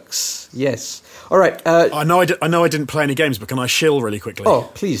 Perks, yes. All right. I know I didn't play any games, but can I shill really quickly? Oh,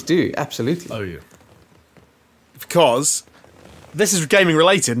 please do. Absolutely. Oh yeah. Because this is gaming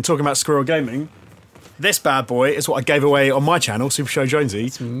related, and talking about squirrel gaming, this bad boy is what I gave away on my channel, SuperShow Jonesy.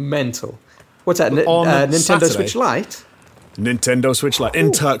 It's mental. What's that? Nintendo Saturday. Switch Lite. Nintendo Switch Lite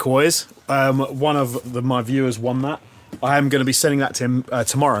in turquoise. One of my viewers won that. I am going to be sending that to him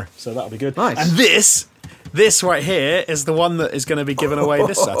tomorrow, so that'll be good. Nice. And this right here is the one that is going to be given away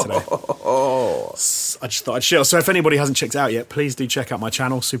this Saturday. I just thought I'd share. So if anybody hasn't checked it out yet, please do check out my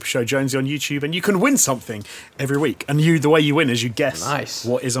channel, SuperShow Jonesy on YouTube, and you can win something every week. And the way you win is you guess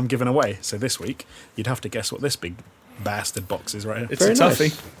what is I'm giving away. So this week, you'd have to guess what this big bastard box is right here. It's a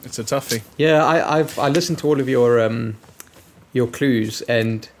toughie. It's a toughie. Yeah, I listened to all of your clues,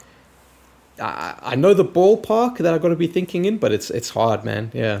 and I know the ballpark that I've got to be thinking in, but it's hard,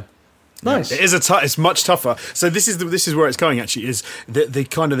 man. Yeah. Nice. Yeah, it is it's much tougher. So this is where it's going. Actually, is the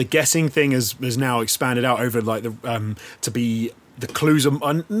kind of the guessing thing has now expanded out over like the to be the clues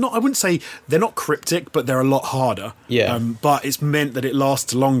are not. I wouldn't say they're not cryptic, but they're a lot harder. Yeah. But it's meant that it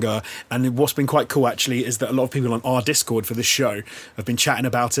lasts longer. And what's been quite cool actually is that a lot of people on our Discord for this show have been chatting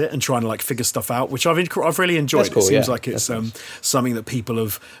about it and trying to like figure stuff out, which I've really enjoyed. That's cool, it seems yeah. like it's something that people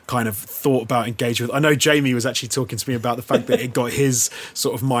have kind of thought about, engaged with. I know Jamie was actually talking to me about the fact that it got his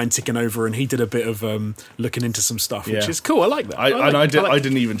sort of mind ticking over, and he did a bit of looking into some stuff, which is cool. I like that. I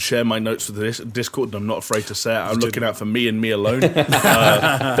didn't even share my notes for this Discord, and I'm not afraid to say it. I'm looking out for me and me alone.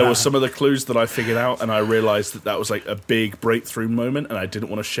 There were some of the clues that I figured out, and I realised that was like a big breakthrough moment, and I didn't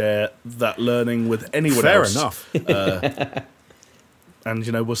want to share that learning with anyone else. Fair enough. And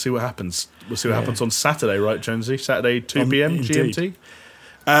we'll see what happens. We'll see what happens on Saturday, right, Jonesy? Saturday, 2 p.m. GMT.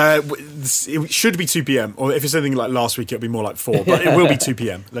 It should be 2 p.m. or if it's anything like last week, it'll be more like 4. But it will be 2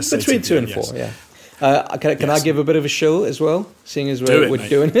 p.m. Let's say between 2 and 4. Yes. Yeah. Can I give a bit of a shill as well, seeing as we're mate.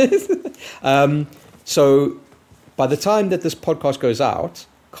 doing it? So, by the time that this podcast goes out,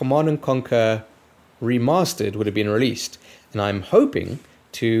 Command & Conquer Remastered would have been released, and I'm hoping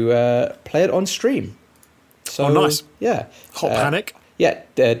to play it on stream. So, nice. Yeah. Hot Panic. Yeah,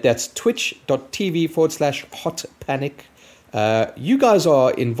 that's twitch.tv/Hot Panic. You guys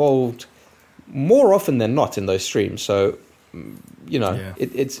are involved more often than not in those streams, so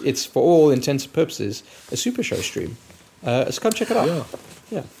it's for all intents and purposes a SuperShow stream. So come check it out.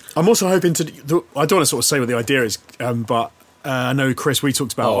 Yeah. I'm also hoping to. I don't want to sort of say what the idea is, but I know Chris. We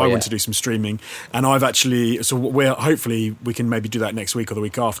talked about. I want to do some streaming, and I've actually. So hopefully we can maybe do that next week or the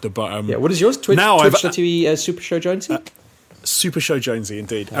week after. But what is yours? Twitch.tv SuperShow Jonesy. SuperShow Jonesy,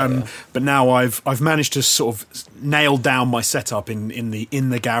 indeed. But now I've managed to sort of nail down my setup in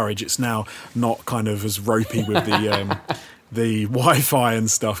the garage. It's now not kind of as ropey with the the Wi-Fi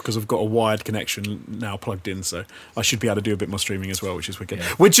and stuff, because I've got a wired connection now plugged in. So I should be able to do a bit more streaming as well, which is wicked.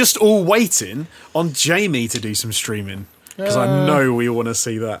 Yeah. We're just all waiting on Jamie to do some streaming, because I know we want to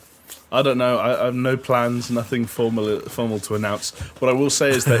see that. I don't know. I have no plans, nothing formal to announce. What I will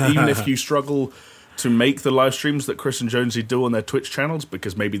say is that even if you struggle to make the live streams that Chris and Jonesy do on their Twitch channels,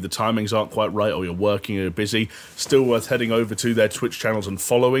 because maybe the timings aren't quite right, or you're working or you're busy, still worth heading over to their Twitch channels and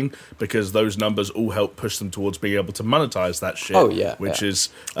following, because those numbers all help push them towards being able to monetize that shit, which is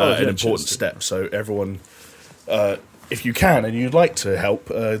an important step. So everyone, if you can and you'd like to help,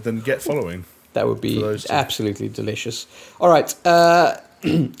 then get following. That would be absolutely delicious. All right.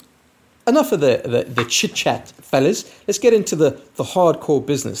 Enough of the chit-chat, fellas. Let's get into the hardcore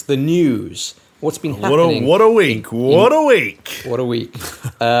business, the news. What's been happening? What a week! What a week!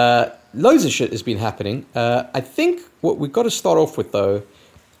 Loads of shit has been happening. I think what we've got to start off with, though,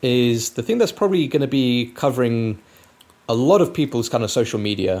 is the thing that's probably going to be covering a lot of people's kind of social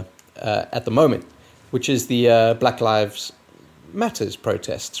media at the moment, which is the Black Lives Matters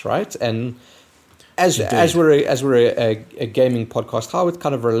protests, right? And as we're a gaming podcast, how it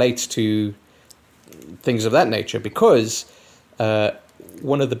kind of relates to things of that nature, because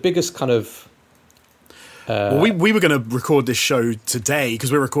one of the biggest kind of we were going to record this show today because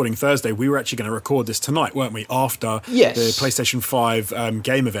we're recording Thursday. We were actually going to record this tonight, weren't we? After the PlayStation 5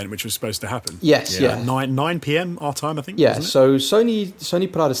 game event, which was supposed to happen. Yes, 9 p.m. our time, I think. Yeah. So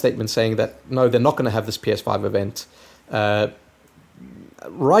Sony put out a statement saying that no, they're not going to have this PS5 event.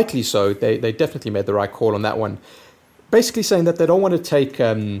 Rightly so. They definitely made the right call on that one. Basically saying that they don't want to take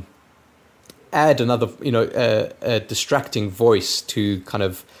add another a distracting voice to kind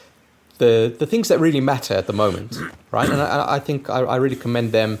of the things that really matter at the moment, right? And I think I really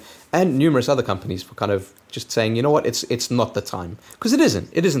commend them and numerous other companies for kind of just saying, you know what, it's not the time, because it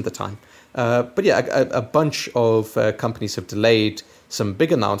isn't the time. But yeah, a bunch of companies have delayed some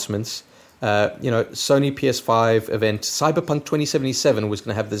big announcements. Sony PS5 event, Cyberpunk 2077 was going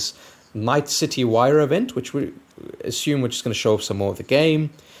to have this Night City Wire event, which we assume we're just going to show off some more of the game.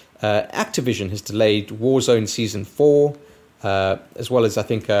 Activision has delayed Warzone Season 4. As well as, I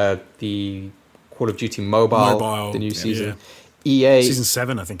think, the Call of Duty Mobile, the new season. Yeah. EA... Season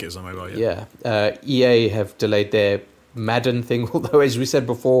 7, I think it is on mobile, EA have delayed their Madden thing, although, as we said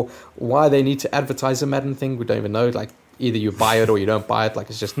before, why they need to advertise a Madden thing, we don't even know. Like, either you buy it or you don't buy it. Like,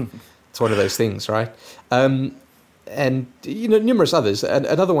 it's one of those things, right? And, numerous others.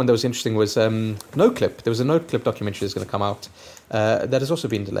 Another one that was interesting was NoClip. There was a NoClip documentary that's going to come out that has also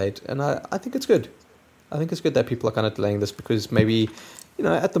been delayed, and I think it's good. I think it's good that people are kind of delaying this, because maybe,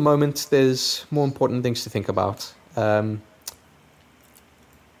 at the moment there's more important things to think about. But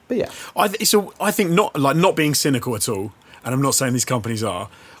yeah, I think not being cynical at all, and I'm not saying these companies are.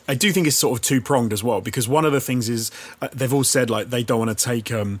 I do think it's sort of two-pronged as well, because one of the things is they've all said like they don't want to take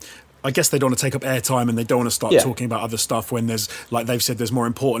I guess they don't want to take up airtime and they don't want to start talking about other stuff when there's, like they've said, there's more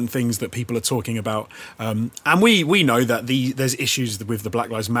important things that people are talking about. And we know that there's issues with the Black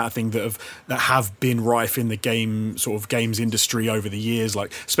Lives Matter thing that have been rife in the games industry over the years,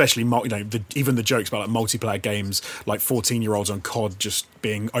 like especially even the jokes about like multiplayer games, like 14-year-olds on COD just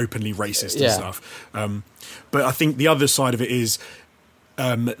being openly racist and stuff. But I think the other side of it is,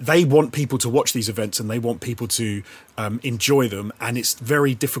 they want people to watch these events and they want people to enjoy them, and it's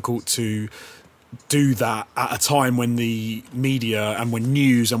very difficult to do that at a time when the media and when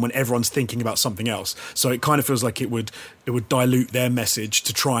news and when everyone's thinking about something else. So it kind of feels like it would dilute their message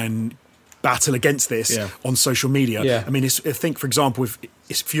to try and battle against this on social media. I mean, I think, for example,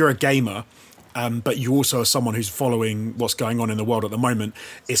 if you're a gamer, but you also are someone who's following what's going on in the world at the moment,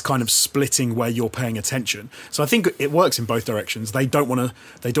 it's kind of splitting where you're paying attention. So I think it works in both directions. They don't want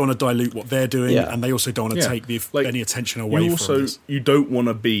to dilute what they're doing, and they also don't want to take any attention away from this. You don't want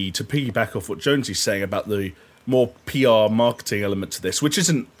to be, to piggyback off what Jonesy's saying about the more PR marketing element to this, which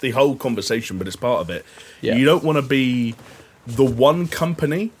isn't the whole conversation, but it's part of it. You don't want to be the one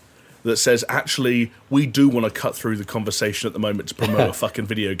company that says, actually, we do want to cut through the conversation at the moment to promote a fucking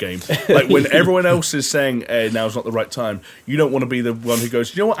video game. Like, when everyone else is saying, now's not the right time, you don't want to be the one who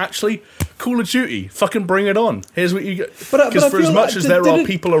goes, you know what, actually, Call of Duty, fucking bring it on. Here's what you get. Because for as much as there are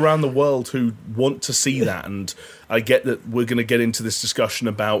people around the world who want to see that, and I get that we're going to get into this discussion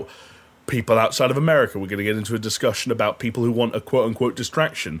about people outside of America, we're going to get into a discussion about people who want a quote-unquote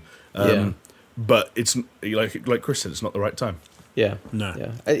distraction. But it's, like Chris said, it's not the right time.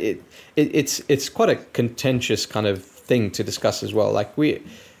 It's quite a contentious kind of thing to discuss as well. Like we're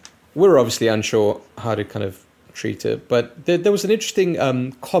obviously unsure how to kind of treat it, but there was an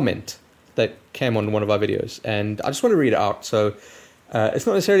interesting comment that came on one of our videos, and I just want to read it out. So it's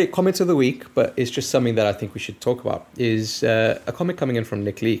not necessarily a comment of the week, but it's just something that I think we should talk about. Is a comment coming in from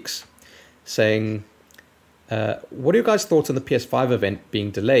Nick Leaks saying, what are your guys' thoughts on the PS5 event being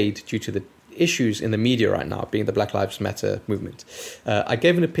delayed due to the issues in the media right now, being the Black Lives Matter movement? I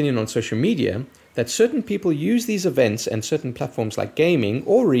gave an opinion on social media that certain people use these events and certain platforms like gaming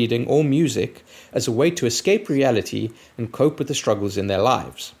or reading or music as a way to escape reality and cope with the struggles in their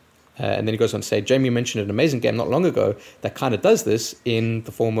lives. And then he goes on to say, Jamie mentioned an amazing game not long ago that kind of does this in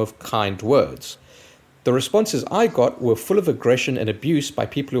the form of kind words. The responses I got were full of aggression and abuse by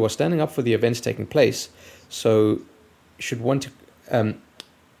people who are standing up for the events taking place, so should want to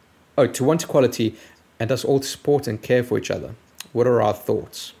want equality and us all to support and care for each other. What are our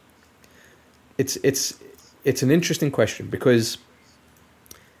thoughts? It's an interesting question, because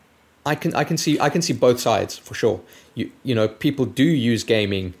I can see both sides for sure. You know, people do use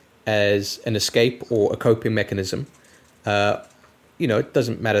gaming as an escape or a coping mechanism. It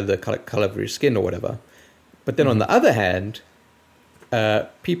doesn't matter the color of your skin or whatever. But then on the other hand,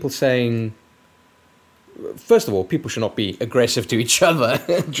 people saying, first of all, people should not be aggressive to each other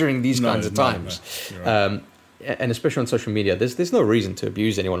during these kinds of times. No. Right. And especially on social media, there's no reason to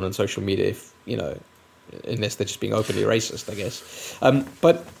abuse anyone on social media if, unless they're just being openly racist, I guess.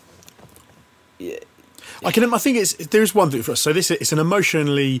 But I think there's one thing for us. So it's an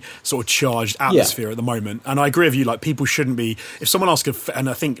emotionally sort of charged atmosphere at the moment, and I agree with you. Like, people shouldn't be. If someone asks, and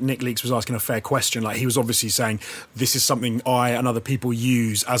I think Nick Leaks was asking a fair question. Like, he was obviously saying this is something I and other people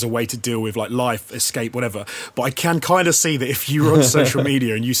use as a way to deal with like life, escape, whatever. But I can kind of see that if you were on social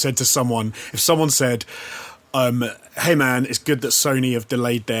media and you said to someone, if someone said, hey man, it's good that Sony have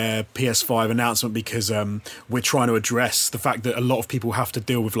delayed their PS5 announcement because we're trying to address the fact that a lot of people have to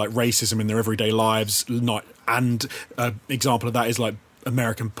deal with like racism in their everyday lives, and example of that is like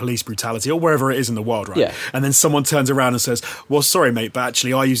American police brutality or wherever it is in the world, right? Yeah. And then someone turns around and says, well, sorry mate, but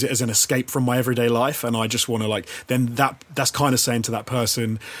actually I use it as an escape from my everyday life, and I just want to then that's kind of saying to that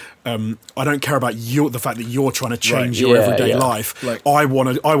person, I don't care about the fact that you're trying to change your everyday life. Like, I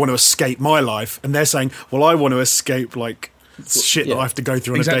want to escape my life, and they're saying, well, I want to escape like shit that I have to go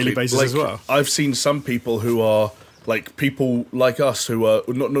through on a daily basis as well. I've seen some people who are like people like us who are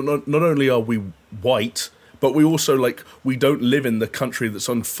not only are we white, but we also, we don't live in the country that's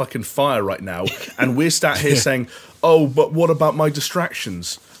on fucking fire right now. And we're sat here saying, oh, but what about my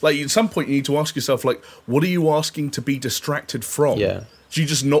distractions? Like, at some point you need to ask yourself, what are you asking to be distracted from? Yeah. Do you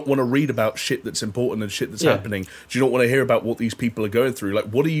just not want to read about shit that's important and shit that's happening? Do you not want to hear about what these people are going through? Like,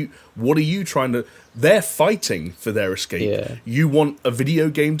 what are you trying to... They're fighting for their escape. Yeah. You want a video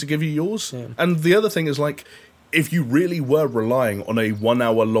game to give you yours? Yeah. And the other thing is, if you really were relying on a 1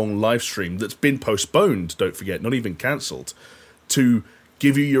 hour long live stream that's been postponed, don't forget, not even cancelled, to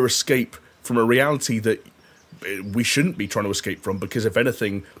give you your escape from a reality that we shouldn't be trying to escape from, because if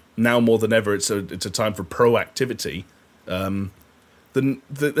anything, now more than ever, it's a time for proactivity, then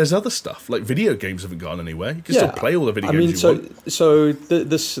there's other stuff. Like video games haven't gone anywhere. You can still play all the video games you want. So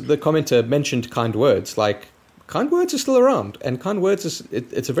the commenter mentioned kind words. Like, kind words are still around, and kind words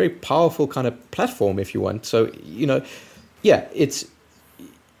it's a very powerful kind of platform if you want. So, it's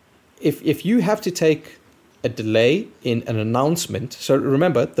if you have to take a delay in an announcement. So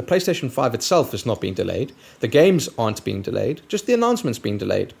remember, the PlayStation 5 itself is not being delayed. The games aren't being delayed. Just the announcement's being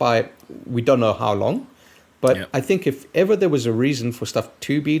delayed by we don't know how long. But I think if ever there was a reason for stuff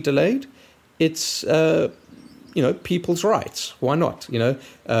to be delayed, it's people's rights. Why not?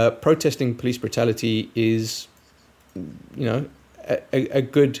 Protesting police brutality is a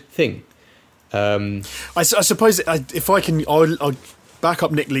good thing. I suppose if I can, I'll back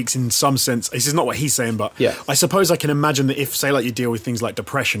up Nick Leaks in some sense. This is not what he's saying, but I suppose I can imagine that if, say, like you deal with things like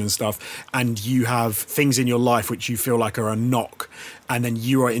depression and stuff, and you have things in your life which you feel like are a knock, and then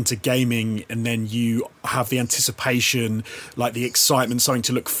you are into gaming, and then you have the anticipation, like the excitement, something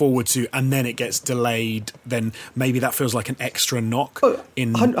to look forward to, and then it gets delayed, then maybe that feels like an extra knock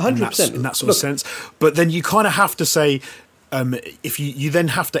in 100%. In that sort of sense. But then you kind of have to say, if you then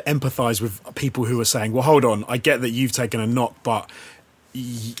have to empathise with people who are saying, well, hold on, I get that you've taken a knock, but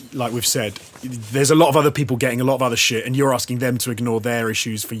like we've said, there's a lot of other people getting a lot of other shit, and you're asking them to ignore their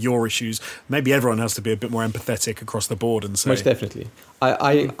issues for your issues. Maybe everyone has to be a bit more empathetic across the board and say, most definitely.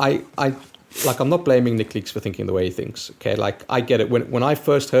 I like, I'm not blaming Nick Leaks for thinking the way he thinks. Okay, like, I get it. When I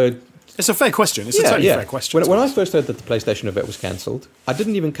first heard, it's a fair question. It's a totally fair question. When I first heard that the PlayStation event was cancelled, I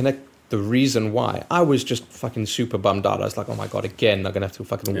didn't even connect the reason why. I was just fucking super bummed out. I was like, oh my god, again, I'm gonna have to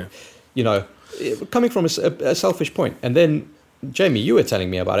fucking, coming from a selfish point. And then, Jamie, you were telling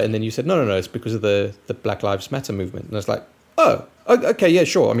me about it, and then you said, no, it's because of the Black Lives Matter movement. And I was like, oh, okay, yeah,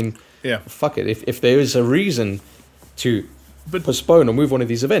 sure. I mean, fuck it. If there is a reason to postpone or move one of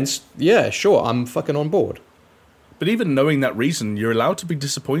these events, yeah, sure, I'm fucking on board. But even knowing that reason, you're allowed to be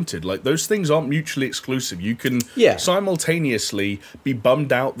disappointed. Like, those things aren't mutually exclusive. You can simultaneously be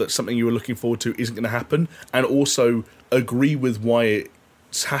bummed out that something you were looking forward to isn't going to happen, and also agree with why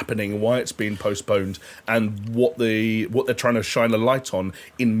it's happening, why it's being postponed, and what they're trying to shine a light on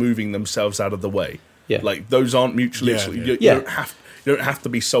in moving themselves out of the way. Yeah. Like, those aren't mutually exclusive. You don't have to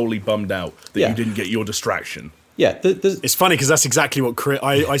be solely bummed out that you didn't get your distraction. Yeah, it's funny because that's exactly what Chris.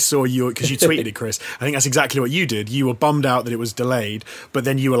 I saw you because you tweeted it, Chris. I think that's exactly what you did. You were bummed out that it was delayed, but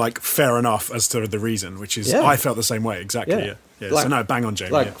then you were like, fair enough as to the reason, which is I felt the same way exactly. Yeah. Like, so no, bang on,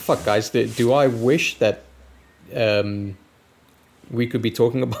 Jamie. Like, fuck, guys. Do I wish that we could be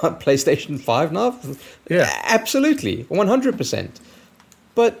talking about PlayStation 5 now? Yeah, absolutely, 100%.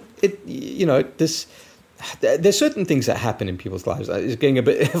 But there's certain things that happen in people's lives. It's getting a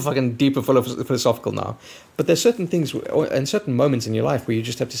bit fucking deeper, philosophical now. But there's certain things and certain moments in your life where you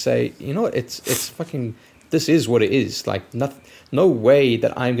just have to say, it's fucking, this is what it is. Like, no way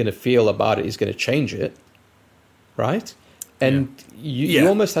that I'm going to feel about it is going to change it, right? And you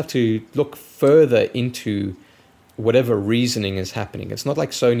almost have to look further into whatever reasoning is happening. It's not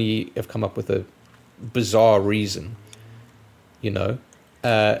like Sony have come up with a bizarre reason,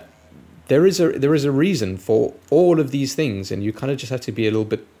 There is a reason for all of these things, and you kind of just have to be a little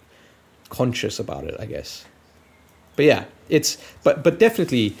bit conscious about it, I guess. But yeah, but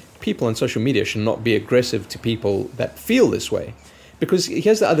definitely people on social media should not be aggressive to people that feel this way, because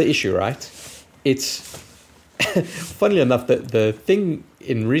here's the other issue, right? It's funnily enough that the thing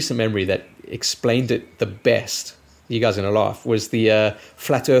in recent memory that explained it the best, you guys are gonna laugh, was the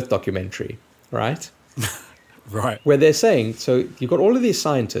Flat Earth documentary, right? Right. Where they're saying, so you've got all of these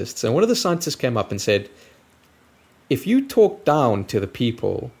scientists, and one of the scientists came up and said, if you talk down to the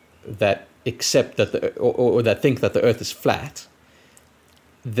people that accept that or that think that the Earth is flat,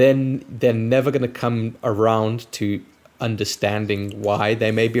 then they're never going to come around to understanding why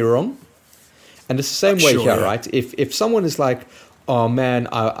they may be wrong. And it's the same way here, right? If someone is like, oh man,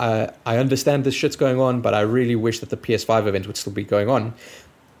 I understand this shit's going on, but I really wish that the PS5 event would still be going on.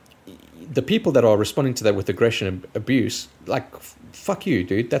 The people that are responding to that with aggression and abuse, like, fuck you,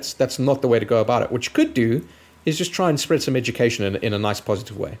 dude. That's not the way to go about it. What you could do is just try and spread some education in a nice,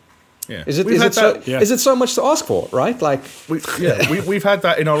 positive way. Yeah. Is it so much to ask for, right? Like, we've had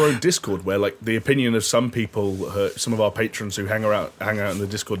that in our own Discord, where like the opinion of some people, some of our patrons who hang out in the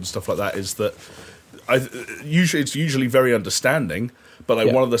Discord and stuff like that, is that it's usually very understanding, but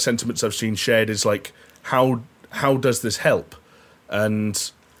like one of the sentiments I've seen shared is like, how does this help?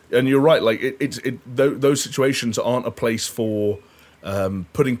 And you're right, like those situations aren't a place for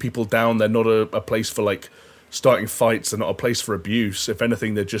putting people down. They're not a place for like starting fights. They're not a place for abuse. If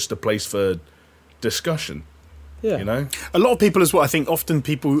anything, they're just a place for discussion. Yeah, a lot of people as well. I think often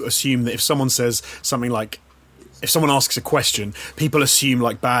people assume that if someone says something like, if someone asks a question, people assume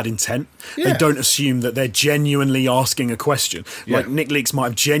like bad intent. Yeah. They don't assume that they're genuinely asking a question. Like Nick Leakes might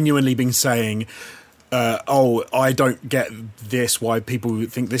have genuinely been saying, I don't get this, why people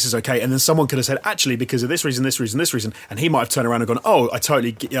think this is okay. And then someone could have said, actually, because of this reason, this reason, this reason. And he might have turned around and gone,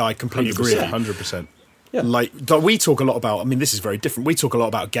 I completely agree. 100%. Yeah. Like we talk a lot about, I mean, this is very different. We talk a lot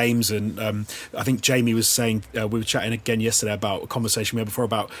about games, and I think Jamie was saying, we were chatting again yesterday about a conversation we had before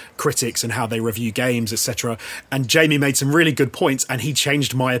about critics and how they review games, etc. And Jamie made some really good points, and he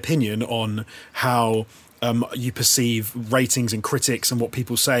changed my opinion on how you perceive ratings and critics and what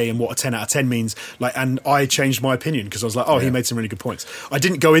people say and what a 10 out of 10 means. Like, and I changed my opinion because I was like, he made some really good points. I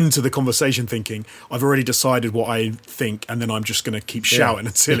didn't go into the conversation thinking I've already decided what I think, and then I'm just going to keep shouting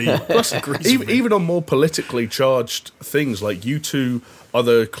until he agrees. Even on more politically charged things, like you two are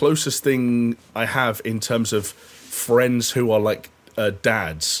the closest thing I have in terms of friends who are like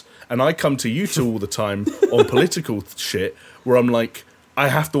dads. And I come to you two all the time on political shit where I'm like, I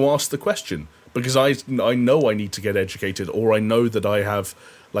have to ask the question. Because I know I need to get educated, or I know that I have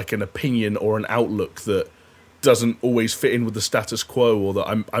like an opinion or an outlook that doesn't always fit in with the status quo, or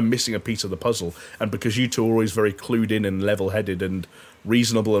that I'm missing a piece of the puzzle. And because you two are always very clued in and level-headed and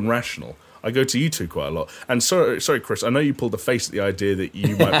reasonable and rational, I go to you two quite a lot. And sorry, Chris, I know you pulled the face at the idea that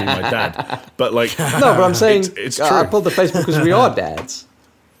you might be my dad, but like no, but I'm saying it's true. I pulled the face because we are dads.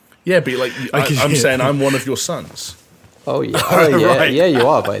 Yeah, but like I'm saying I'm one of your sons. Oh yeah, Right. yeah, you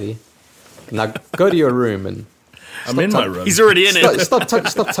are, buddy. Now go to your room and. I'm in my room. He's already in it. Stop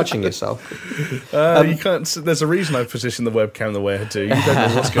touching yourself. You can't. There's a reason I positioned the webcam the way I do. You don't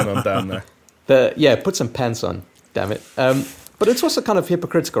know what's going on down there. Put some pants on, damn it. But it's also kind of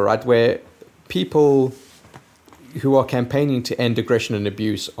hypocritical, right? Where people who are campaigning to end aggression and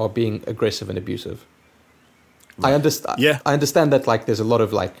abuse are being aggressive and abusive. Right. I understand. Yeah. I understand that like there's a lot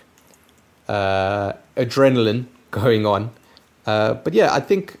of like adrenaline going on, but yeah, I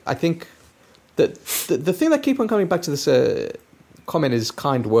think. The thing that keep on coming back to this comment is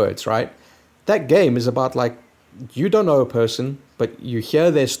kind words, right? That game is about like, you don't know a person, but you hear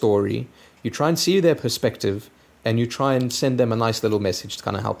their story, you try and see their perspective, and you try and send them a nice little message to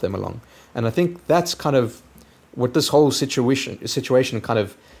kind of help them along. And I think that's kind of what this whole situation kind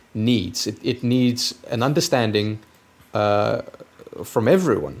of needs. It needs an understanding from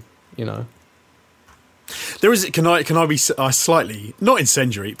everyone, you know. There is. Can I be slightly not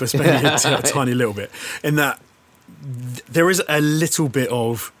incendiary, but maybe a tiny little bit, in that there is a little bit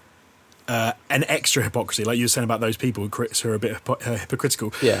of an extra hypocrisy, like you were saying about those people who are a bit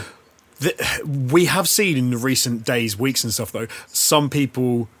hypocritical. Yeah. We have seen in the recent days, weeks and stuff, though, some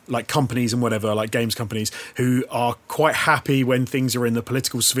people, like companies and whatever, like games companies, who are quite happy when things are in the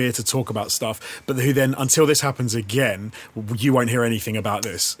political sphere to talk about stuff, but who then, until this happens again, you won't hear anything about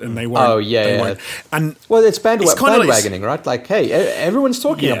this, and they won't. Oh, yeah. Won't. And well, it's bandwagoning, like, right? Like, hey, everyone's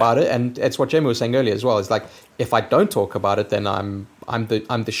talking about it, and it's what Jamie was saying earlier as well. It's like, if I don't talk about it, then I'm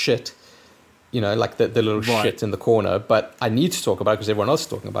the shit. You know, like the little shit in the corner, but I need to talk about it because everyone else is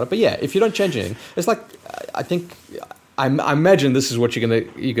talking about it. But yeah, if you don't change anything, it's like I imagine this is what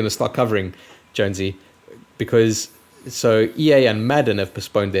you're gonna start covering, Jonesy, because so EA and Madden have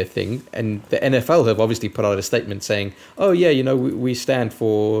postponed their thing, and the NFL have obviously put out a statement saying, "Oh yeah, you know, we stand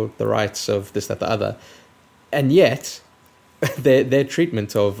for the rights of this, that, the other," and yet their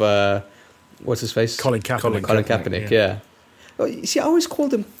treatment of what's his face, Colin Kaepernick. Colin Kaepernick, yeah. You see, I always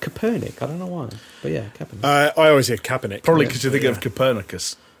called him Copernic. I don't know why, but yeah, Kaepernick. I always hear Kaepernick. Probably because you think of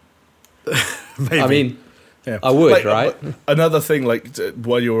Copernicus. Maybe. I mean, I would, like, right? Another thing, like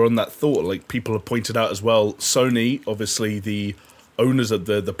while you were on that thought, like people have pointed out as well, Sony, obviously the owners of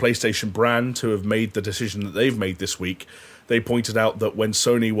the PlayStation brand, who have made the decision that they've made this week, they pointed out that when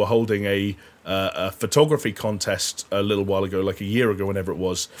Sony were holding a photography contest a little while ago, like a year ago, whenever it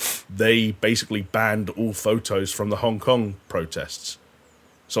was, they basically banned all photos from the Hong Kong protests.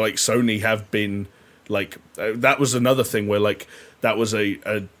 So, like, Sony have been, like, that was another thing where, like, that was a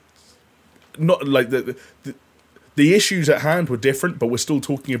not, like, the issues at hand were different, but we're still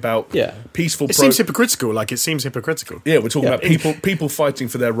talking about peaceful. It seems hypocritical. Like, it seems hypocritical. Yeah, we're talking about people fighting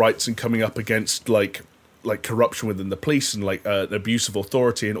for their rights and coming up against, like corruption within the police and like abuse of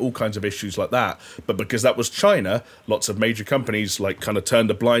authority and all kinds of issues like that. But because that was China, lots of major companies like kind of turned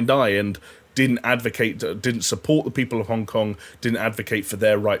a blind eye and didn't support the people of Hong Kong, didn't advocate for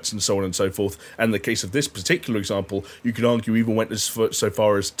their rights and so on and so forth. And in the case of this particular example, you could argue even went so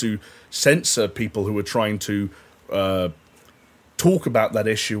far as to censor people who were trying to talk about that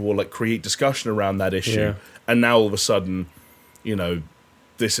issue or like create discussion around that issue. Yeah. And now all of a sudden, you know,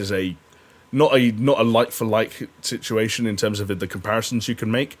 this is not a like for like situation in terms of the comparisons you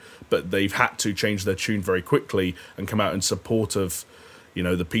can make, but they've had to change their tune very quickly and come out in support of,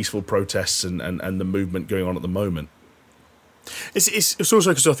 the peaceful protests and the movement going on at the moment. It's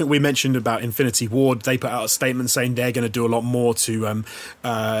also because I think we mentioned about Infinity Ward. They put out a statement saying they're going to do a lot more to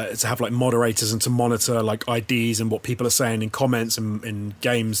have like moderators and to monitor like IDs and what people are saying in comments and in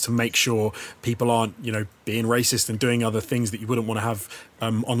games to make sure people aren't being racist and doing other things that you wouldn't want to have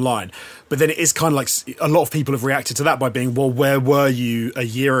online. But then it is kind of like a lot of people have reacted to that by being, well, where were you a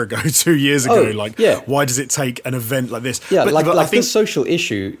year ago, 2 years ago? Why does it take an event like this? Yeah, but I think this social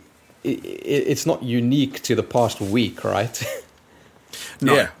issue, it's not unique to the past week, right?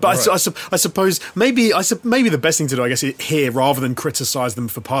 No, yeah, but right. I suppose maybe the best thing to do, I guess, here rather than criticise them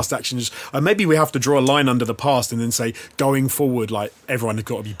for past actions, maybe we have to draw a line under the past and then say going forward, like everyone has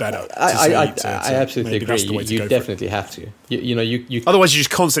got to be better. I absolutely agree. You definitely have to. You otherwise, you just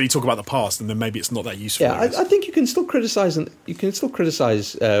constantly talk about the past, and then maybe it's not that useful. Yeah, I think you can still criticise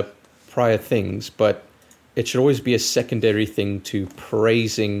prior things, but it should always be a secondary thing to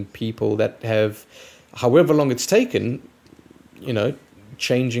praising people that have, however long it's taken,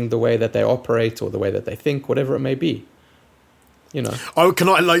 changing the way that they operate or the way that they think, whatever it may be. Oh, can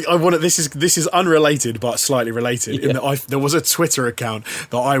I want to, this is unrelated but slightly related. Yeah. In that there was a Twitter account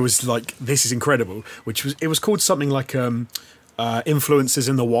that I was like, this is incredible, it was called something like Influencers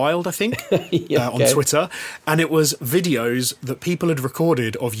in the Wild, I think, on Twitter, and it was videos that people had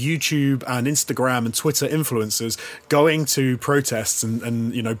recorded of YouTube and Instagram and Twitter influencers going to protests and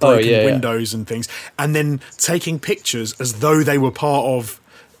broken windows and things, and then taking pictures as though they were part of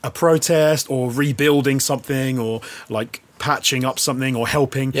a protest or rebuilding something or like patching up something or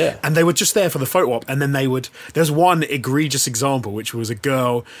helping, and they were just there for the photo op. And then there's one egregious example, which was a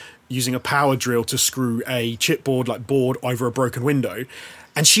girl using a power drill to screw a chipboard board over a broken window,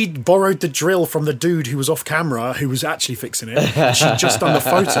 and she'd borrowed the drill from the dude who was off camera who was actually fixing it. She'd just done the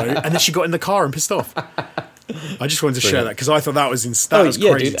photo, and then she got in the car and pissed off. I just wanted to share that because I thought that was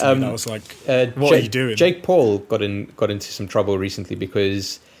crazy. Dude, to me. I was like, what are you doing? Jake Paul got into some trouble recently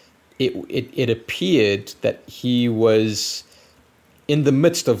because it appeared that he was in the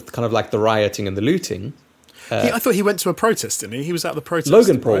midst of kind of like the rioting and the looting. I thought he went to a protest, didn't he? He was at the protest.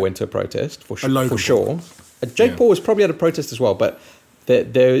 Logan Paul went to a protest for sure. Jake Paul was probably at a protest as well, but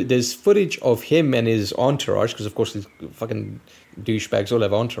there's footage of him and his entourage, because of course these fucking douchebags all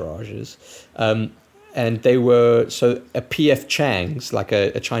have entourages. And they were, so a PF Chang's, like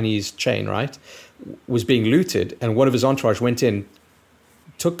a Chinese chain, right, was being looted, and one of his entourage went in,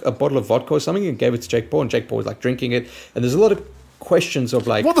 took a bottle of vodka or something and gave it to Jake Paul, and Jake Paul was like drinking it, and there's a lot of questions of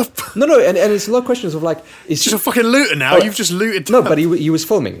like, what the no, and it's a lot of questions of like, is just a fucking looter now? You've just looted. No, but he was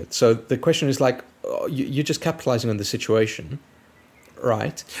filming it, so the question is like, you're just capitalizing on the situation,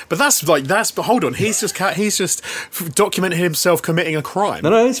 right? But but hold on, he's just documented himself committing a crime.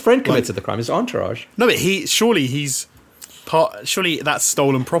 No, his friend committed the crime, his entourage. No, but surely that's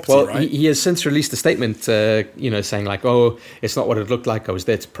stolen property, well, right? He has since released a statement, saying like, "Oh, it's not what it looked like. I was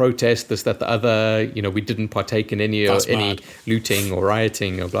there to protest this, that, the other. We didn't partake in any looting or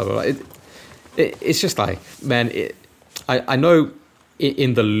rioting or blah blah blah." It's just like, man, I know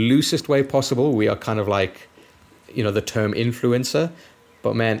in the loosest way possible we are kind of like, the term influencer,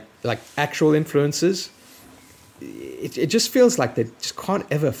 but man, like actual influencers. It just feels like they just can't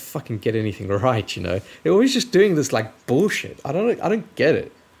ever fucking get anything right, They're always just doing this like bullshit. I don't get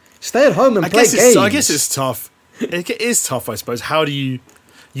it. Stay at home and play games. I guess it's tough. It is tough, I suppose. How do you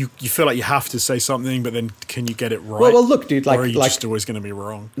feel like you have to say something, but then can you get it right? Well, look, dude, or are you just always going to be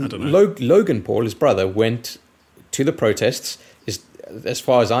wrong? I don't know. Logan Paul, his brother, went to the protests. As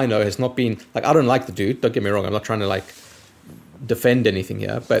far as I know, has not been like, I don't like the dude. Don't get me wrong. I'm not trying to like defend anything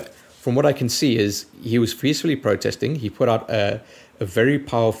here, but from what I can see is he was peacefully protesting. He put out a very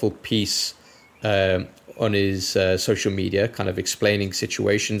powerful piece on his social media, kind of explaining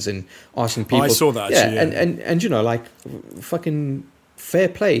situations and asking people. I saw that. Actually, and like fucking fair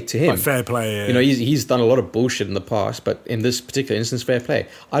play to him. Fair play. Yeah. He's done a lot of bullshit in the past, but in this particular instance, fair play.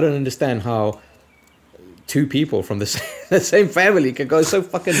 I don't understand how two people from the same family can go so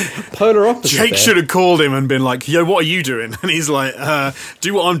fucking polar opposite. Jake should have called him and been like, "Yo, what are you doing?" And he's like,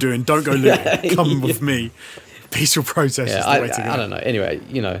 "Do what I'm doing. Don't go looting. Come with me. Peaceful protest is the way to go." I don't know. Anyway,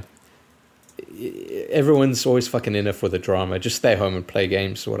 everyone's always fucking in it for the drama. Just stay home and play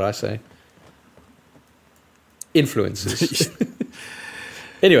games. Is what I say. Influences.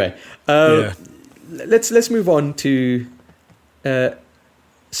 Anyway, let's move on to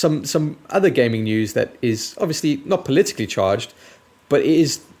some other gaming news that is obviously not politically charged, but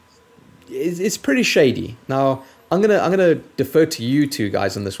it's pretty shady. Now, I'm gonna defer to you two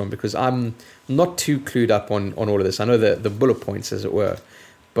guys on this one because I'm not too clued up on all of this. I know the bullet points, as it were,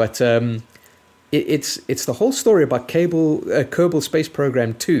 but it's the whole story about Kerbal Space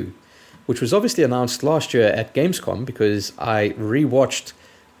Program 2, which was obviously announced last year at Gamescom, because I rewatched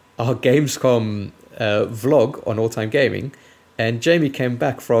our Gamescom vlog on All Time Gaming, and Jamie came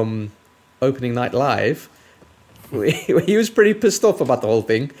back from opening night live. He was pretty pissed off about the whole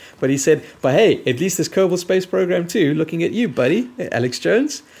thing, but he said, "But hey, at least there's Kerbal Space Program 2 looking at you, buddy, Alex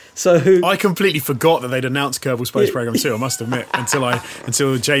Jones." So I completely forgot that they'd announced Kerbal Space Program 2, I must admit,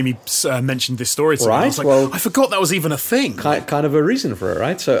 until Jamie mentioned this story to me. I was like, I forgot that was even a thing. Kind of a reason for it,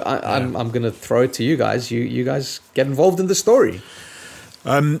 right? So I'm going to throw it to you guys. You guys get involved in the story.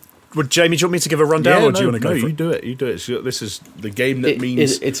 Would Jamie, do you want me to give a rundown, or do you want to go? No, you do it. You do it. So this is the game that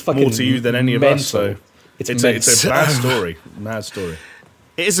means it's more to you than any of us. So it's a mad story. Mad story.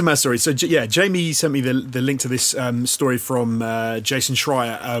 It is a mad story. So yeah, Jamie sent me the link to this story from Jason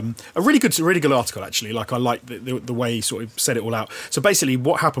Schreier. A really good article, actually. Like, I like the way he sort of set it all out. So basically,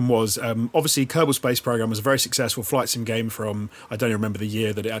 what happened was, obviously, Kerbal Space Program was a very successful flight sim game from, I don't even remember the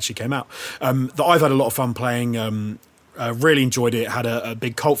year that it actually came out. That I've had a lot of fun playing. Really enjoyed it. Had a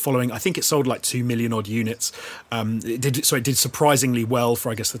big cult following. I think it sold like 2 million odd units. It did surprisingly well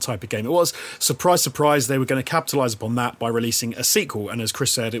for, I guess, the type of game it was. Surprise, surprise, they were going to capitalise upon that by releasing a sequel. And as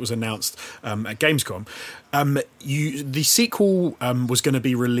Chris said, it was announced at Gamescom. The sequel was going to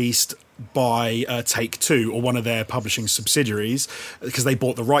be released by Take-Two, or one of their publishing subsidiaries, because they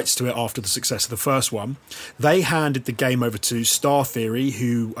bought the rights to it after the success of the first one. They handed the game over to Star Theory,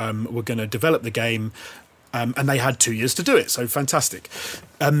 who were going to develop the game. And they had 2 years to do it, so fantastic.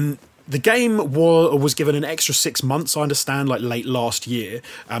 The game was given an extra 6 months, I understand, like late last year,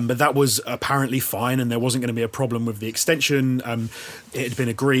 but that was apparently fine, and there wasn't going to be a problem with the extension. It had been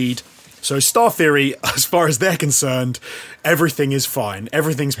agreed. So Star Theory, as far as they're concerned, everything is fine.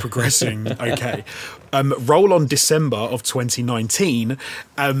 Everything's progressing okay. Roll on December of 2019,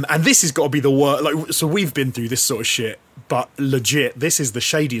 and this has got to be the worst. Like, so we've been through this sort of shit, but legit, this is the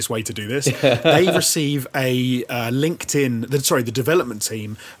shadiest way to do this. They receive a the development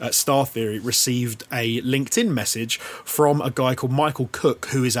team at Star Theory received a LinkedIn message from a guy called Michael Cook,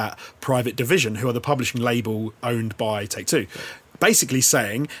 who is at Private Division, who are the publishing label owned by Take-Two. Basically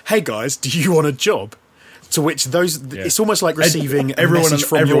saying, "Hey guys, do you want a job?" To which it's almost like receiving a message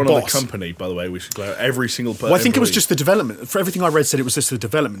from your boss. Everyone in the company, by the way, we should go every single person. Well, I think it was just the development. For everything I read, said it was just the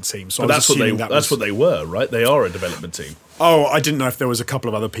development team. So that's what they were, right? They are a development team. Oh, I didn't know if there was a couple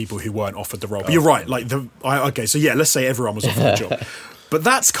of other people who weren't offered the role. But you're right. Like okay, so yeah, let's say everyone was offered a job. But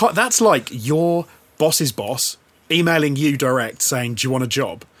that's like your boss's boss emailing you direct saying, "Do you want a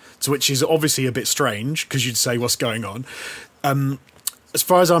job?" To which is obviously a bit strange, because you'd say, "What's going on?" As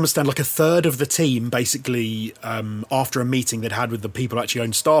far as I understand, like a third of the team, basically, after a meeting they'd had with the people who actually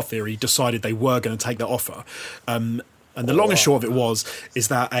owned Star Theory, decided they were going to take that offer. And the long and short of it is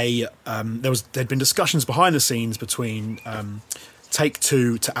that there'd been discussions behind the scenes between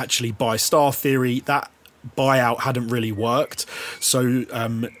Take-Two to actually buy Star Theory. That buyout hadn't really worked, so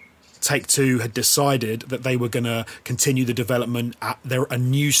Take-Two had decided that they were going to continue the development at a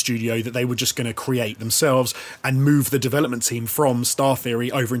new studio that they were just going to create themselves, and move the development team from Star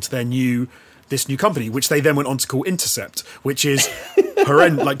Theory over into this new company, which they then went on to call Intercept, which is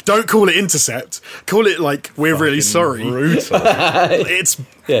horrendous. Like, don't call it Intercept. Call it like, "We're really sorry." Brutal. It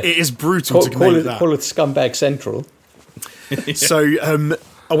is brutal to name it that. Call it Scumbag Central. So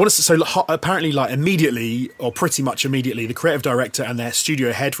I want to say, so apparently, like immediately, or pretty much immediately, the creative director and their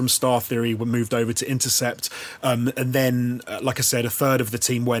studio head from Star Theory were moved over to Intercept, and then, like I said, a third of the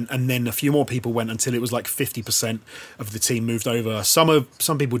team went, and then a few more people went, until it was like 50% of the team moved over. Some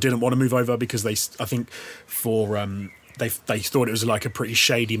people didn't want to move over because they thought it was like a pretty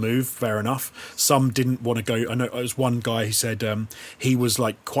shady move. Fair enough. Some didn't want to go. I know there was one guy who said he was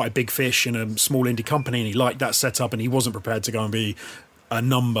like quite a big fish in a small indie company, and he liked that setup, and he wasn't prepared to go and be a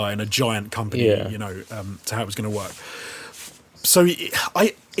number in a giant company, to how it was going to work. So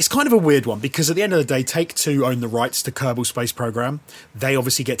it's kind of a weird one, because at the end of the day, Take-Two own the rights to Kerbal Space Program. They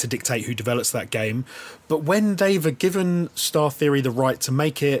obviously get to dictate who develops that game. But when they've given Star Theory the right to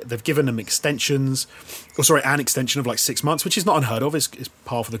make it, they've given them an extension of like 6 months, which is not unheard of. It's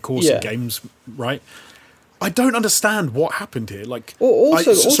part of the course of games, right? I don't understand what happened here. Like,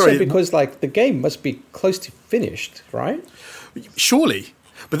 also because like the game must be close to finished, right? Surely.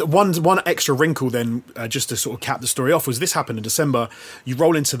 But one extra wrinkle then, just to sort of cap the story off, was this happened in December. You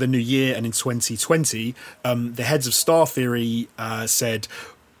roll into the new year, and in 2020, the heads of Star Theory said,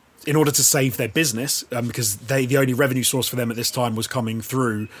 in order to save their business, because the only revenue source for them at this time was coming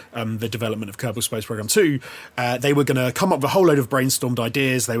through the development of Kerbal Space Program 2, they were going to come up with a whole load of brainstormed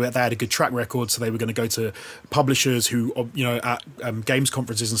ideas. They had a good track record, so they were going to go to publishers who, at games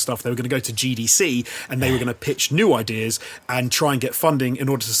conferences and stuff, they were going to go to GDC, and they were going to pitch new ideas and try and get funding in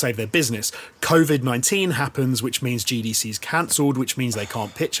order to save their business. COVID-19 happens, which means GDC's cancelled, which means they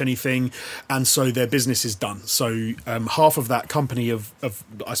can't pitch anything, and so their business is done. So half of that company of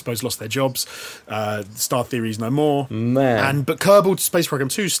I suppose lost their jobs. Star Theory's no more. Man. But Kerbal Space Program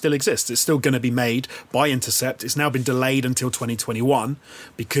 2 still exists. It's still going to be made by Intercept. It's now been delayed until 2021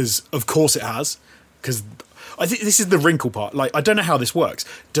 because, of course, it has. Because I think this is the wrinkle part. Like, I don't know how this works.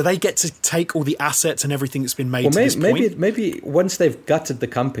 Do they get to take all the assets and everything that's been made to this point? Maybe once they've gutted the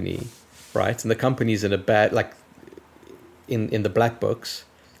company, right, and the company's in a bad, like, in the black books,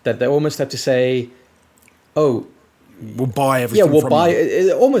 that they almost have to say, oh, we'll buy everything. Yeah, we'll buy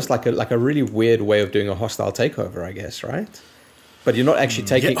it, almost like a really weird way of doing a hostile takeover, I guess, right? But you're not actually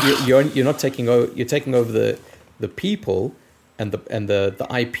taking you're not taking over. You're taking over the people and the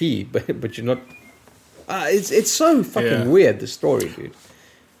IP, but you're not. It's so fucking weird, the story, dude.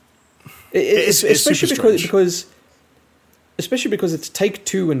 Especially because it's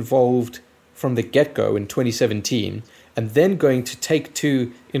Take-Two involved from the get-go in 2017, and then going to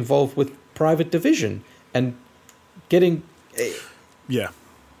Take-Two involved with Private Division and getting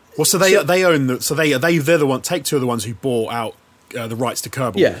well, so they own they're the one. Take-Two are the ones who bought out the rights to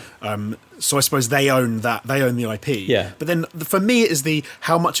Kerbal. So I suppose they own that. They own the IP. Yeah. But then for me, it is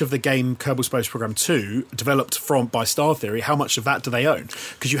how much of the game Kerbal Space Program 2 developed by Star Theory. How much of that do they own?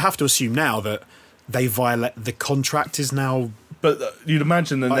 Because you have to assume now that they violate the contract is now. But you'd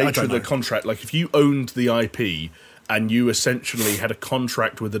imagine the nature of the contract. Like if you owned the IP and you essentially had a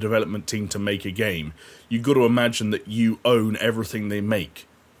contract with the development team to make a game, you've got to imagine that you own everything they make.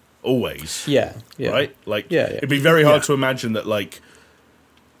 Always. Yeah. Right? Like, it'd be very hard to imagine that, like,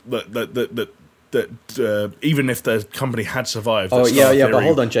 that even if the company had survived, but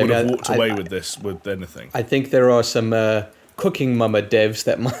hold on, Jamie, would have walked away with anything. I think there are some Cooking Mama devs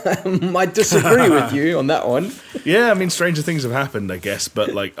that might disagree with you on that one. Yeah, I mean, stranger things have happened, I guess,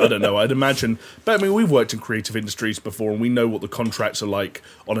 but like, I don't know, I'd imagine, but I mean, we've worked in creative industries before and we know what the contracts are like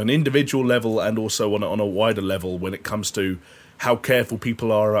on an individual level and also on a wider level when it comes to how careful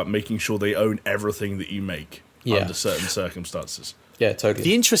people are about making sure they own everything that you make under certain circumstances. Yeah, totally.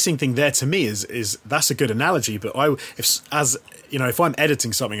 The interesting thing there to me is that's a good analogy. But if I'm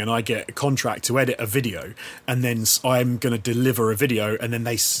editing something and I get a contract to edit a video, and then I'm going to deliver a video, and then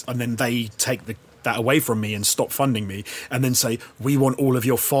they take that away from me and stop funding me, and then say we want all of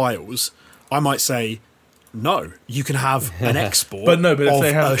your files, I might say no. You can have an export. But no, but if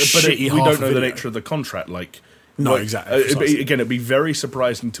they have, we don't know the nature of the contract. Like, no, exactly. It'd be very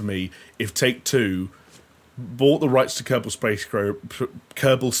surprising to me if Take-Two bought the rights to Kerbal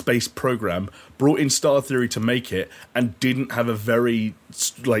Space Program, brought in Star Theory to make it, and didn't have a very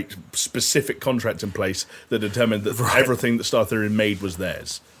specific contract in place that determined that everything that Star Theory made was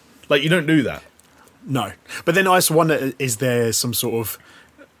theirs. Like, you don't do that. No. But then I just wonder, is there some sort of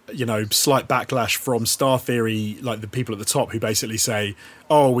slight backlash from Star Theory, like the people at the top who basically say,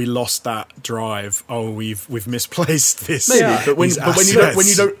 "Oh, we lost that drive. Oh, we've misplaced this." Maybe, but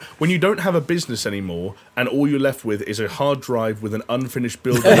when you don't have a business anymore, and all you're left with is a hard drive with an unfinished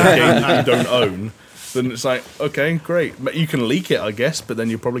build of a game that you don't own, then it's like, okay, great. You can leak it, I guess, but then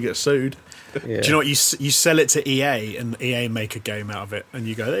you'll probably get sued. Yeah. Do you know what? You sell it to EA, and EA make a game out of it, and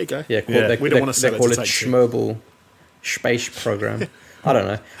you go, there you go. We don't want to sell it to Kerbal Space Program. I don't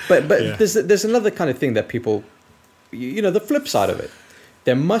know, but there's another kind of thing that people, the flip side of it.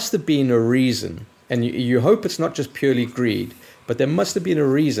 There must have been a reason, and you hope it's not just purely greed, but there must have been a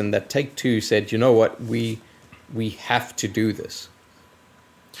reason that Take-Two said, you know what, we have to do this.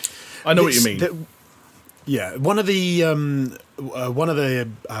 I know what you mean. One of the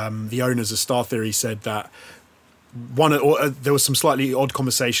owners of Star Theory said that there was some slightly odd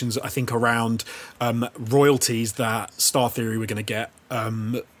conversations, I think, around royalties that Star Theory were going to get,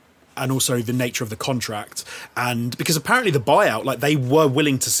 and also the nature of the contract. And because apparently the buyout, like, they were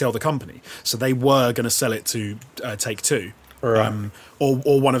willing to sell the company, so they were going to sell it to Take-Two. Right.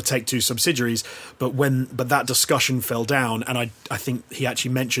 Or one of Take-Two's subsidiaries, but that discussion fell down, and I think he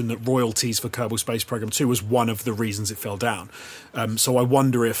actually mentioned that royalties for Kerbal Space Program 2 was one of the reasons it fell down. So I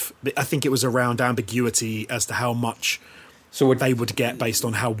wonder I think it was around ambiguity as to how much they would get based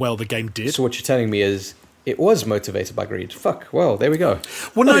on how well the game did. So what you're telling me is it was motivated by greed. Fuck. Well, there we go.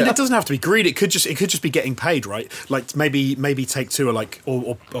 Well, no, it doesn't have to be greed. It could just be getting paid, right? Like maybe Take-Two are like,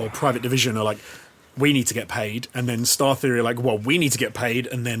 or Private Division are like, we need to get paid, and then Star Theory are like, well, we need to get paid,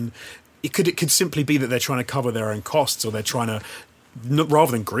 and then it could simply be that they're trying to cover their own costs, or they're trying to,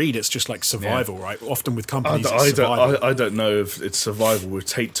 rather than greed, it's just like survival, right? Often with companies, I don't know if it's survival with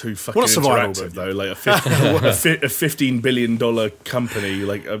Take-Two fucking Interactive, though. Like a $15 billion company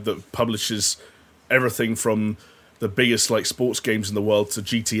like that publishes everything from the biggest like sports games in the world to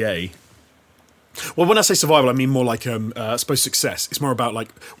GTA. Well, when I say survival, I mean more like I suppose success. It's more about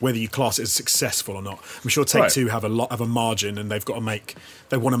like whether you class it as successful or not. I'm sure Take-Two have a margin, and they've got to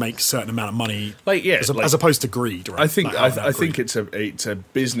they want to make a certain amount of money, as opposed to greed. Right? I think it's a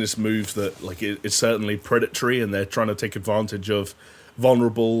business move that like it's certainly predatory, and they're trying to take advantage of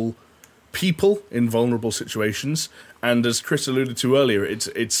vulnerable people in vulnerable situations. And as Chris alluded to earlier,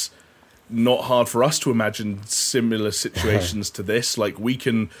 it's not hard for us to imagine similar situations to this. Like we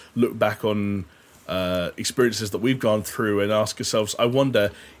can look back on experiences that we've gone through and ask ourselves, I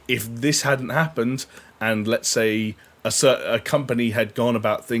wonder if this hadn't happened, and let's say a company had gone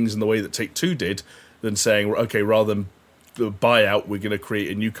about things in the way that Take-Two did, then saying, okay, rather than the buyout, we're going to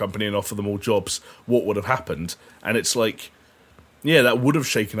create a new company and offer them all jobs, what would have happened? And it's like, yeah, that would have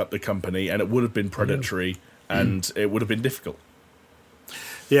shaken up the company, and it would have been predatory, and it would have been difficult.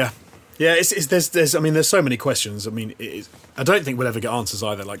 Yeah. Yeah, there's so many questions. I mean, I don't think we'll ever get answers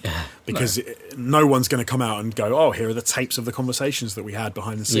either, because no one's going to come out and go, "Oh, here are the tapes of the conversations that we had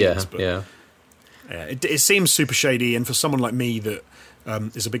behind the scenes." It seems super shady, and for someone like me that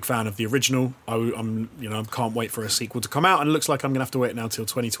is a big fan of the original, I can't wait for a sequel to come out, and it looks like I'm going to have to wait now till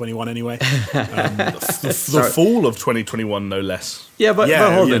 2021 anyway. The fall of 2021, no less. Yeah, but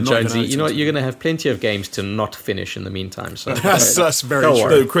hold on, Jonesy. You know what? You're going to have plenty of games to not finish in the meantime. So that's very true.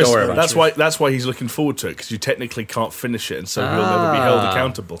 No, Chris, that's why he's looking forward to it, because you technically can't finish it, and so you'll never be held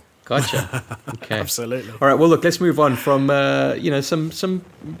accountable. Gotcha. Okay. Absolutely. All right. Well, look. Let's move on from some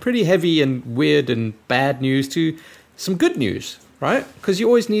pretty heavy and weird and bad news to some good news, right? Because you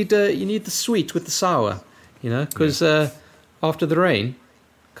always need the sweet with the sour, because after the rain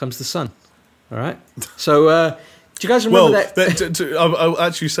comes the sun. All right. So do you guys remember that? I'll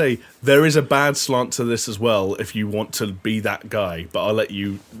actually say there is a bad slant to this as well if you want to be that guy, but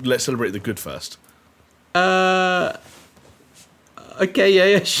let's celebrate the good first. Okay,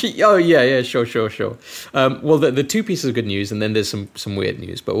 yeah. Sure. Well, the two pieces of good news, and then there's some weird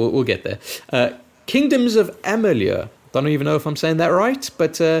news, but we'll get there. Kingdoms of Amalur. Don't even know if I'm saying that right,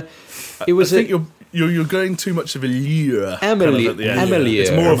 but it was. I think you're going too much of a lure. Amalur.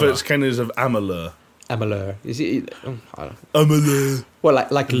 It's more of it's kind of Amalur. Amalur. Is it? Amalur. Well,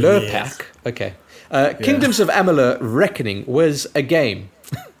 like Lurpak. Okay. Kingdoms of Amalur Reckoning was a game.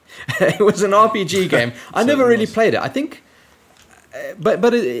 It was an RPG game. I never really played it. I think.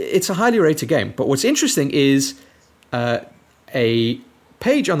 But it's a highly rated game. But what's interesting is a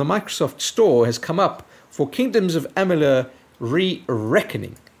page on the Microsoft Store has come up for Kingdoms of Amalur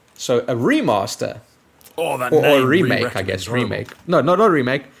Re-Reckoning. So a remaster. Oh, that or name, a remake, I guess. Remake. No, not a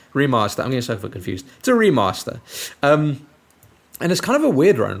remake. Remaster. I'm getting so confused. It's a remaster. And it's kind of a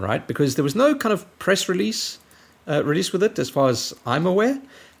weird one, right? Because there was no kind of press release with it, as far as I'm aware.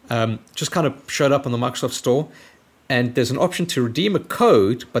 Just kind of showed up on the Microsoft Store. And there's an option to redeem a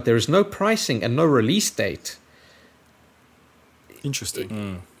code, but there is no pricing and no release date.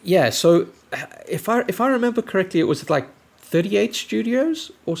 Interesting. Yeah, so if I remember correctly, it was like 38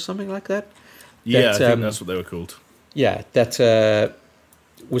 Studios or something like that. Yeah, I think that's what they were called. Yeah, that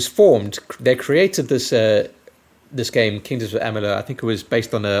was formed. They created this game, Kingdoms of Amalur. I think it was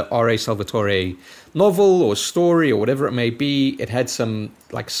based on a R.A. Salvatore novel or story or whatever it may be. It had some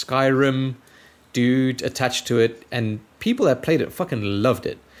like Skyrim dude attached to it, and people that played it fucking loved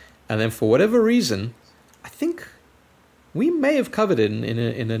it. And then for whatever reason, I think we may have covered it in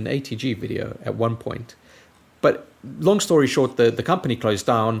an ATG video at one point. But long story short, the company closed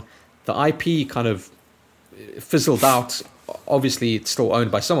down. The IP kind of fizzled out. Obviously, it's still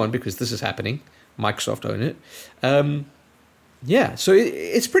owned by someone because this is happening. Microsoft own it. Yeah, so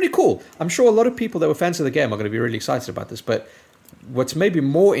it's pretty cool. I'm sure a lot of people that were fans of the game are going to be really excited about this. But what's maybe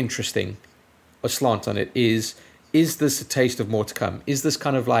more interesting, a slant on it, is this a taste of more to come? Is this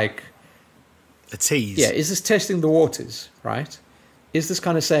kind of like a tease? Yeah, is this testing the waters, right? Is this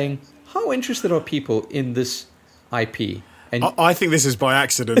kind of saying, how interested are people in this IP? And I think this is by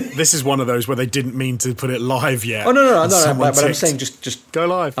accident. This is one of those where they didn't mean to put it live yet. Oh, no, but I'm saying just go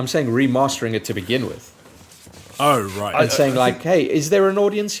live. I'm saying remastering it to begin with. Oh, right. And saying like, hey, is there an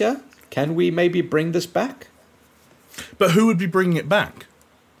audience here? Can we maybe bring this back? But who would be bringing it back?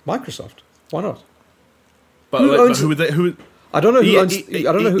 Microsoft. Why not? But who would they? I don't know who owns. I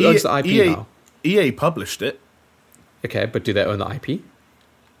don't know who owns the IP now. EA published it. Okay, but do they own the IP?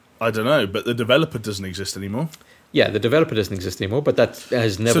 I don't know, but the developer doesn't exist anymore. Yeah, the developer doesn't exist anymore, but that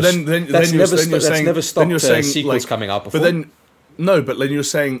has never. So that's never stopped sequels coming out before. But then you're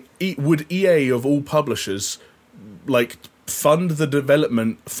saying, would EA of all publishers like fund the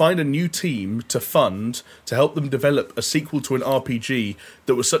development, find a new team to help them develop a sequel to an RPG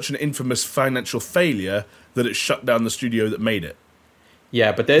that was such an infamous financial failure that it shut down the studio that made it?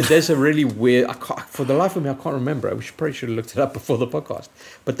 Yeah, but there's a really weird. For the life of me, I can't remember. I probably should have looked it up before the podcast.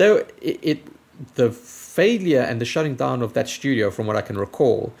 But the failure and the shutting down of that studio, from what I can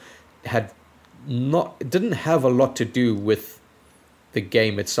recall, didn't have a lot to do with the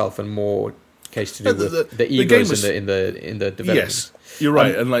game itself, and more case to do with the egos in the development. Yes, you're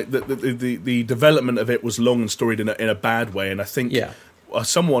right, and like the development of it was long and storied in a bad way, and I think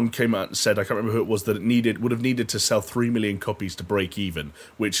someone came out and said, I can't remember who it was, that it would have needed to sell 3 million copies to break even,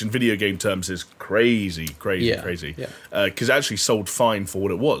 which in video game terms is crazy. Because it actually sold fine for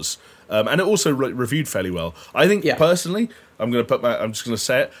what it was, and it also reviewed fairly well. I think personally, I'm just going to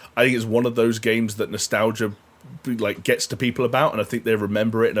say it. I think it's one of those games that nostalgia like gets to people about, and I think they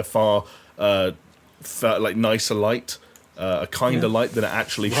remember it in a far nicer light, a kinder light than it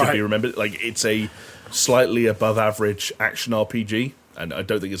actually should be remembered. Like, it's a slightly above average action RPG, and I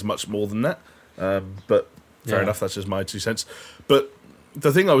don't think it's much more than that. But fair enough, that's just my 2 cents. But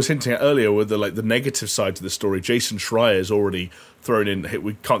the thing I was hinting at earlier with the negative side to the story, Jason Schreier's already thrown in.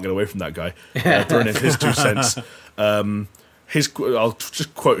 We can't get away from that guy. Thrown in his 2 cents. I'll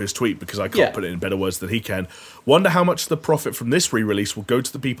just quote his tweet because I can't put it in better words than he can. Wonder how much the profit from this re-release will go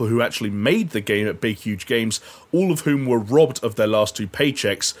to the people who actually made the game at Big Huge Games, all of whom were robbed of their last 2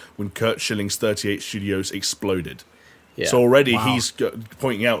 paychecks when Kurt Schilling's 38 Studios exploded. Yeah. So already he's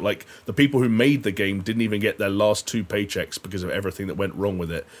pointing out, like, the people who made the game didn't even get their last 2 paychecks because of everything that went wrong with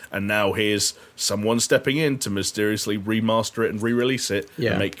it. And now here's someone stepping in to mysteriously remaster it and re-release it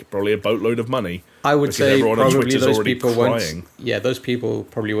and make probably a boatload of money. I would say probably those people won't. Yeah, those people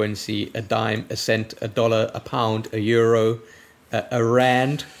probably won't see a dime, a cent, a dollar, a pound, a euro, a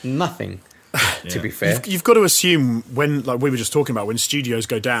rand, nothing. To be fair, you've got to assume when, like we were just talking about, when studios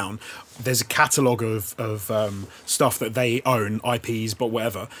go down, there's a catalogue of stuff that they own, IPs, but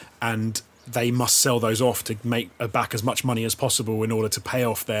whatever, and they must sell those off to make back as much money as possible in order to pay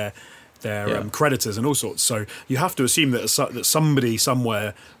off their creditors and all sorts. So you have to assume that somebody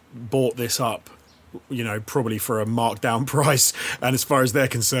somewhere bought this up, probably for a marked down price, and as far as they're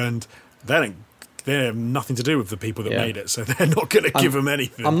concerned, they have nothing to do with the people that made it, so they're not going to give them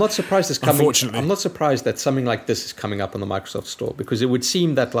anything. I'm not surprised it's coming. Unfortunately, I'm not surprised that something like this is coming up on the Microsoft Store, because it would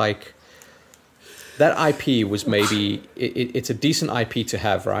seem that like that IP was maybe it's a decent IP to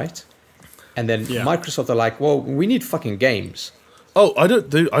have, right? And then Microsoft are like, well, we need fucking games. Oh, I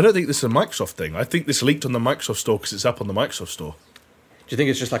don't think this is a Microsoft thing. I think this leaked on the Microsoft Store because it's up on the Microsoft Store. Do you think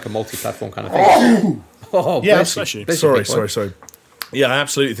it's just like a multi-platform kind of thing? Yeah, sorry. Yeah, I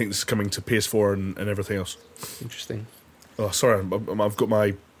absolutely think this is coming to PS4 and everything else. Interesting. Oh, sorry, I've got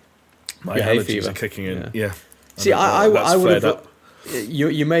my allergies are kicking in. Yeah. See, I would have.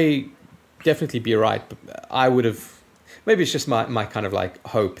 You may definitely be right, but I would have. Maybe it's just my kind of like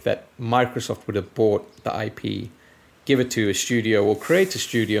hope that Microsoft would have bought the IP, give it to a studio or create a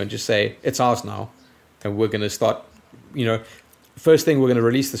studio and just say, it's ours now. And we're going to start, first thing, we're going to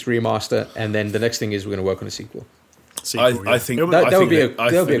release this remaster, and then the next thing is we're going to work on a sequel. I think that would be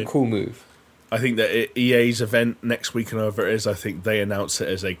a cool move. I think that EA's event next week, and whatever it is, I think they announce it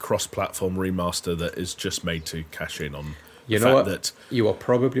as a cross-platform remaster that is just made to cash in on the fact that you are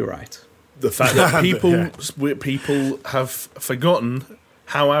probably right. The fact that people have forgotten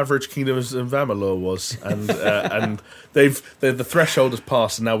how average Kingdoms of Amalur was, and the threshold has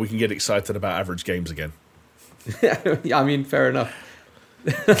passed, and now we can get excited about average games again. I mean, fair enough.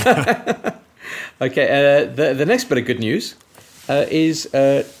 Okay, the next bit of good news is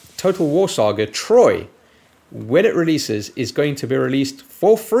Total War Saga Troy, when it releases, is going to be released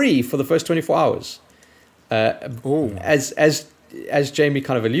for free for the first 24 hours. As Jamie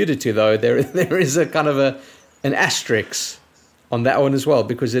kind of alluded to, though, there is a kind of an asterisk on that one as well,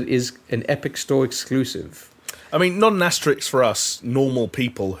 because it is an Epic Store exclusive. I mean, not an asterisk for us normal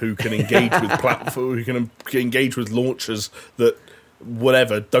people who can engage with who can engage with launchers that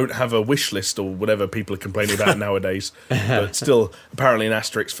don't have a wish list or whatever people are complaining about nowadays. But still, apparently an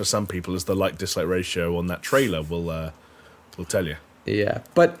asterisk for some people, as the like-dislike ratio on that trailer will tell you. Yeah,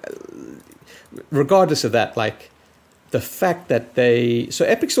 but regardless of that, like the fact that so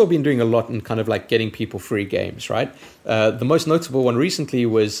Epic Store have been doing a lot in kind of like getting people free games, right? The most notable one recently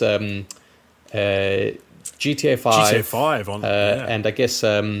was GTA 5. GTA 5 on, and I guess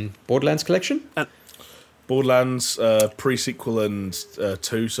Borderlands Collection. Borderlands pre-sequel and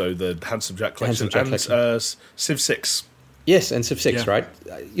 2, so the Handsome Jack collection, and Civ 6. Yes, and Civ 6, right?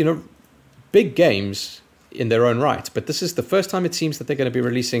 Big games in their own right, but this is the first time it seems that they're going to be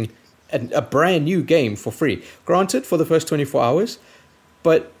releasing a brand new game for free. Granted, for the first 24 hours,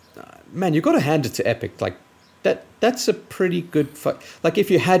 but man, you got to hand it to Epic. Like that's a pretty good. Like if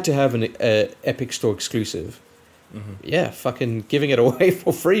you had to have an Epic Store exclusive, fucking giving it away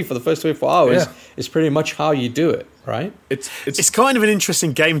for free for the first 24 hours is pretty much how you do it, right? It's kind of an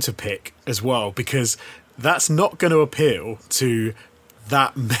interesting game to pick as well, because that's not going to appeal to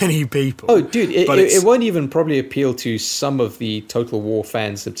that many people. Oh, dude, it won't even probably appeal to some of the Total War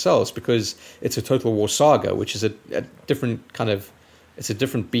fans themselves, because it's a Total War Saga, which is a different kind of, it's a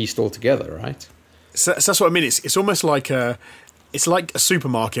different beast altogether, right? So that's what I mean. It's almost like it's like a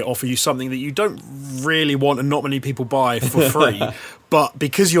supermarket offer you something that you don't really want and not many people buy for free. But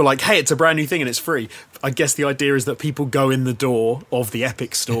because you're like, hey, it's a brand new thing and it's free, I guess the idea is that people go in the door of the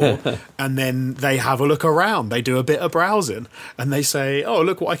Epic Store and then they have a look around. They do a bit of browsing and they say, oh,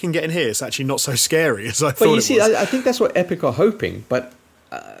 look what I can get in here. It's actually not so scary as I thought it was. But you see, I think that's what Epic are hoping. But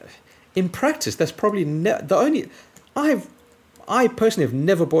in practice, that's probably the only... I personally have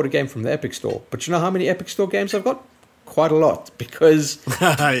never bought a game from the Epic Store. But you know how many Epic Store games I've got? Quite a lot, because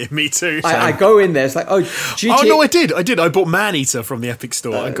me too. I go in there. It's like, GTA. Oh no, I did. I bought Maneater from the Epic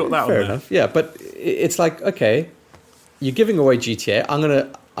Store. I got that. Fair enough. Yeah, but it's like, okay, you're giving away GTA. I'm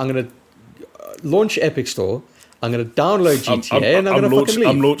gonna launch Epic Store. I'm gonna download GTA, and I'm gonna fucking leave.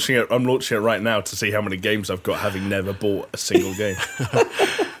 I'm launching it right now to see how many games I've got, having never bought a single game.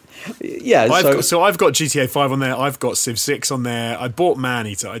 Yeah, so I've got GTA 5 on there. I've got Civ 6 on there. I bought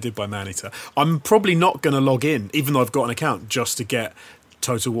Maneater. I did buy Maneater. I'm probably not going to log in, even though I've got an account, just to get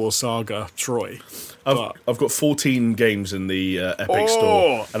Total War Saga Troy. I've got 14 games in the Epic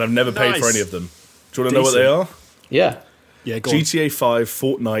Store, and I've never paid for any of them. Do you want to know what they are? Yeah, go on. GTA 5,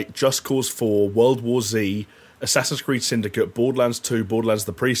 Fortnite, Just Cause 4, World War Z, Assassin's Creed Syndicate, Borderlands 2, Borderlands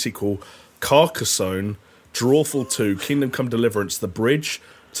the pre-sequel, Carcassonne, Drawful 2, Kingdom Come Deliverance, The Bridge,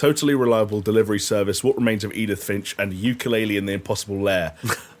 Totally Reliable Delivery Service, What Remains of Edith Finch, and Ukulele in the Impossible Lair.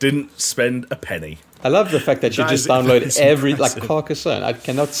 Didn't spend a penny. I love the fact that you just download every, like Carcassonne. I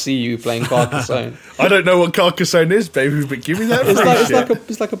cannot see you playing Carcassonne. I don't know what Carcassonne is, baby, but give me that.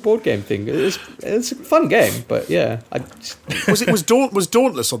 It's like a board game thing. It's a fun game, but yeah. Was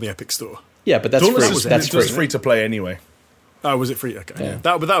Dauntless on the Epic Store? Yeah, but that's Dauntless free. That's free. Free to play anyway. Oh, was it free? Okay. Yeah.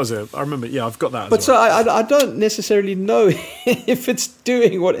 That was it. I remember. Yeah, I've got that. But so I don't necessarily know if it's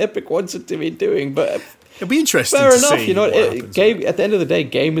doing what Epic wants it to be doing. But it'd be interesting. Fair to enough. See you know, happens, game at the end of the day,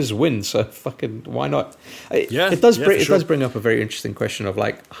 gamers win. So fucking why not? It does bring up a very interesting question of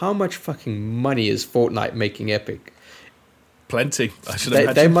like, how much fucking money is Fortnite making Epic? Plenty.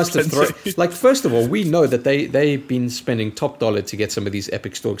 They must have thrown. Like, first of all, we know that they've been spending top dollar to get some of these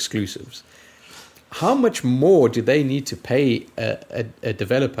Epic Store exclusives. How much more do they need to pay a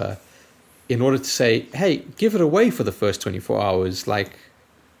developer in order to say, hey, give it away for the first 24 hours? Like,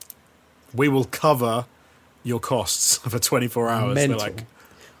 we will cover your costs for 24 hours. Mental. They're like,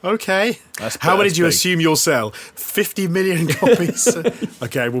 okay. How many do you assume you'll sell? 50 million copies?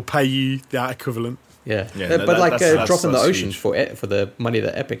 Okay, we'll pay you that equivalent. Yeah. But like a drop in the ocean for the money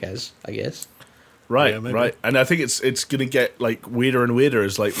that Epic has, I guess. Right, right, and I think it's going to get like weirder and weirder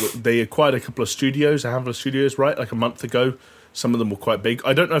as like they acquired a handful of studios, right? Like a month ago. Some of them were quite big.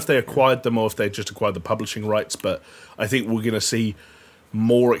 I don't know if they acquired them or if they just acquired the publishing rights, but I think we're going to see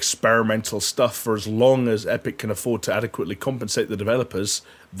more experimental stuff. For as long as Epic can afford to adequately compensate the developers,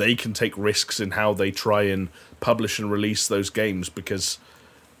 they can take risks in how they try and publish and release those games because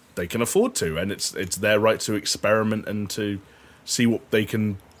they can afford to, and it's their right to experiment and to see what they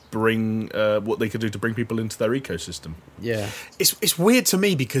can bring, what they could do to bring people into their ecosystem. Yeah, it's weird to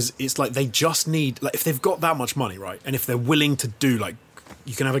me because it's like they just need, like, if they've got that much money, right, and if they're willing to do, like,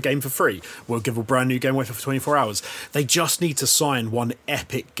 you can have a game for free, we'll give a brand new game away for 24 hours. They just need to sign one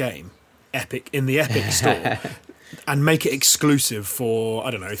Epic game, in the Epic Store, and make it exclusive for,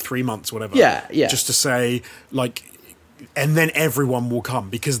 I don't know, 3 months, whatever. Yeah. Just to say, like, and then everyone will come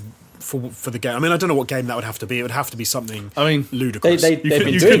because for the game. I mean, I don't know what game that would have to be. It would have to be something. I mean, ludicrous. They've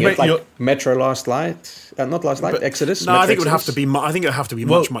been doing it like Metro Last Light, not Last Light, Exodus. No, I think it would have to be. I think it would have to be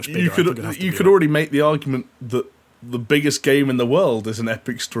much bigger. You could already make the argument that the biggest game in the world is an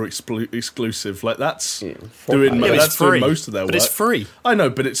Epic Store exclusive. Like that's doing most of their work. But it's free. I know,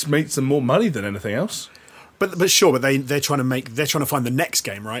 but it makes them more money than anything else. But sure, but they're trying to find the next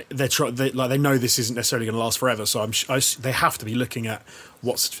game, right? They know this isn't necessarily going to last forever, so they have to be looking at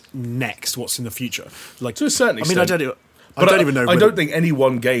what's next, what's in the future. Like, to a certain extent. I mean, I don't even know. I don't think any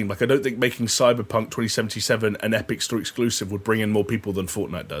one game, like I don't think making Cyberpunk 2077 an Epic Store exclusive would bring in more people than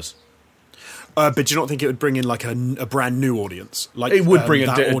Fortnite does. But do you not think it would bring in like a brand new audience? Like it would bring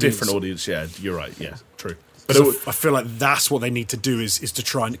a different audience. Yeah, you're right. Yeah, true. But I feel like that's what they need to do is to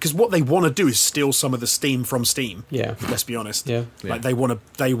try and, because what they want to do is steal some of the steam from Steam. Yeah, let's be honest. Yeah, like they want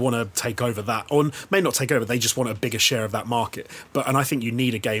to take over that, or may not take over. They just want a bigger share of that market. And I think you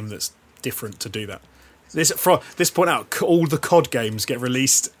need a game that's different to do that. From this point out, all the COD games get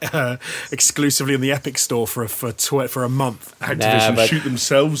released exclusively in the Epic Store for a month. Activision shoot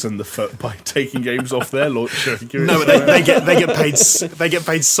themselves in the foot by taking games off their launcher. No, but they get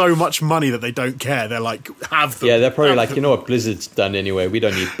paid so much money that they don't care. They're like, have them. Yeah, they're probably like, you know what, Blizzard's done anyway. We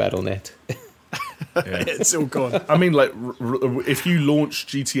don't need Battle.net. Yeah. It's all gone. I mean, like, if you launch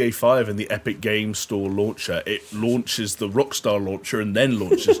GTA 5 in the Epic Games Store launcher, it launches the Rockstar launcher and then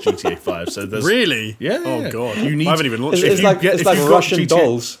launches GTA 5. So there's really, yeah. Oh god, I haven't even launched it. It's like Russian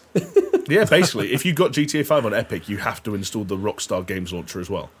dolls. Yeah, basically, if you've got GTA 5 on Epic, you have to install the Rockstar Games launcher as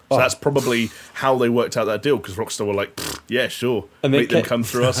well. So that's probably how they worked out that deal, because Rockstar were like, yeah, sure, and make them come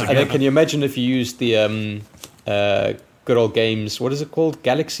through us again. And then can you imagine if you used the good old games, what is it called,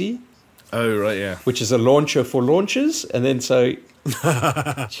 Galaxy? Oh, right, yeah. Which is a launcher for launchers, and then so...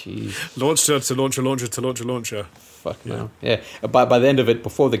 Jeez. Launcher to launcher to launcher. Fuck no. Yeah. By the end of it,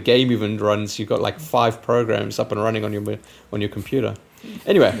 before the game even runs, you've got like 5 programs up and running on your computer.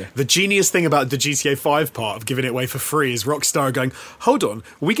 Anyway. The genius thing about the GTA 5 part of giving it away for free is Rockstar going, hold on,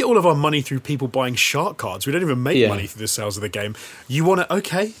 we get all of our money through people buying shark cards. We don't even make money through the sales of the game. You want to...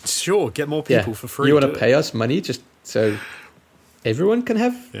 Okay, sure, get more people for free. You want to pay us money just so... everyone can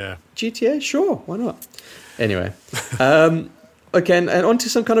have GTA? Sure, why not? Anyway. Okay, and on to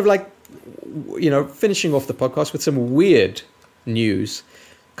some kind of like, finishing off the podcast with some weird news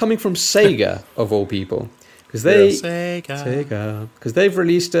coming from Sega, of all people. Because Sega. Because they've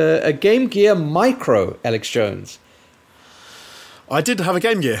released a Game Gear Micro, Alex Jones. I did have a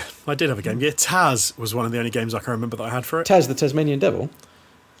Game Gear. Taz was one of the only games I can remember that I had for it. Taz, the Tasmanian Devil?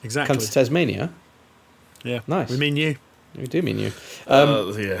 Exactly. Comes to Tasmania? Yeah. Nice. We mean you. We do mean you.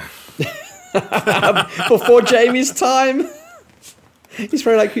 Yeah. Before Jamie's time. He's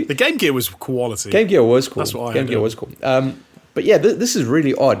very like... The Game Gear was quality. Game Gear was cool. That's what I Game Gear was cool. But yeah, this is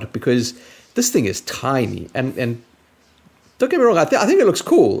really odd because this thing is tiny. And don't get me wrong, I think it looks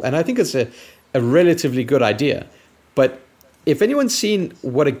cool. And I think it's a relatively good idea. But if anyone's seen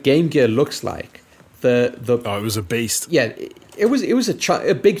what a Game Gear looks like, it was a beast. Yeah, it was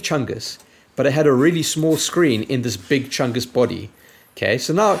a big chungus. But it had a really small screen in this big chungus body. Okay,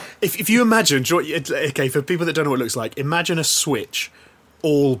 so now... If you imagine... Okay, for people that don't know what it looks like, imagine a Switch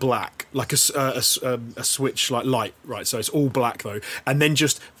all black, like a Switch like light, right? So it's all black, though. And then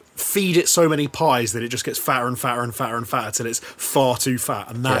just feed it so many pies that it just gets fatter and fatter and fatter and fatter till it's far too fat.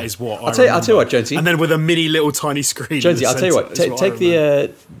 And that is what I'll tell you what, Jonesy. And then with a mini little tiny screen. Jonesy, I'll tell you what.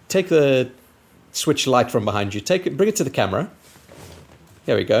 Take the Switch Lite from behind you. Bring it to the camera.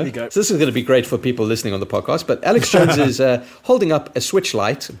 There we go. So this is going to be great for people listening on the podcast. But Alex Jones is holding up a Switch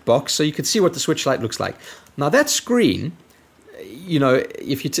Lite box so you can see what the Switch Lite looks like. Now that screen,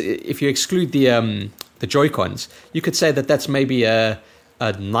 if you exclude the Joy-Cons, you could say that that's maybe a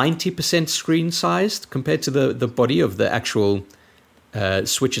 90% screen sized compared to the body of the actual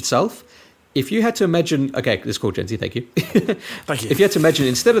Switch itself. If you had to imagine, okay, this is cool, Jonesy. Thank you. Thank you. If you had to imagine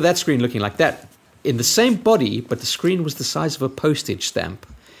instead of that screen looking like that, in the same body, but the screen was the size of a postage stamp.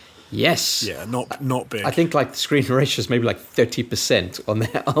 Yes. Yeah, not big. I think like the screen ratio is maybe like 30%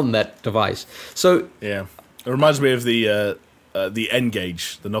 on that device. So yeah, it reminds me of the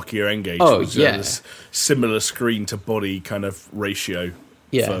N-Gage, the Nokia N-Gage. Oh, which yeah. This similar screen to body kind of ratio.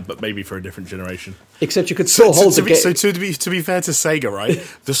 Yeah, but maybe for a different generation. Except you could still hold the game. So to be fair to Sega, right?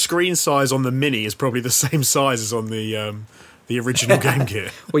 The screen size on the Mini is probably the same size as on the original Game Gear.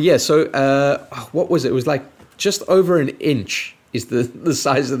 Well, yeah. So what was it? It was like just over an inch is the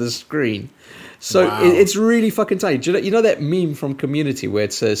size of the screen. So wow. It's really fucking tiny. Do you know that meme from Community where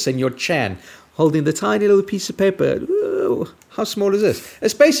it's Senor Chan holding the tiny little piece of paper? Ooh, how small is this?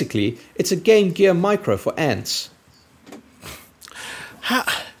 It's a Game Gear Micro for ants.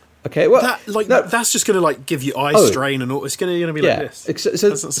 Okay, well, that's just going to give you eye strain and all. It's going to be like this.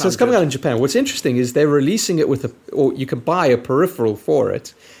 So it's coming out in Japan. What's interesting is they're releasing it or you can buy a peripheral for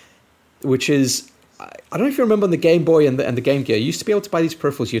it, which is, I don't know if you remember on the Game Boy and the Game Gear, you used to be able to buy these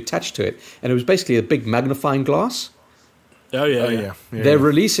peripherals you attached to it, and it was basically a big magnifying glass. Oh yeah. They're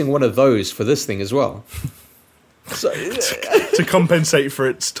releasing one of those for this thing as well. to compensate for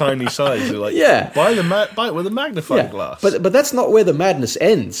its tiny size. They're like, buy it with a magnifying glass. But that's not where the madness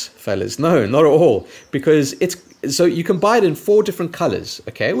ends, fellas. No, not at all. Because so you can buy it in 4 different colors,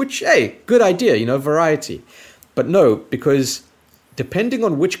 okay? Which, hey, good idea, variety. But no, because depending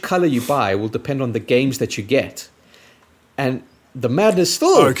on which color you buy will depend on the games that you get. And the madness still...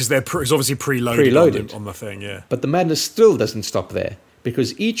 Oh, because it's obviously preloaded on the thing, yeah. But the madness still doesn't stop there,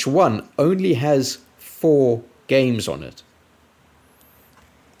 because each one only has 4 games on it.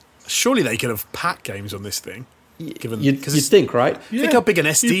 Surely they could have packed games on this thing. You'd think, right? Yeah. Think how big an SD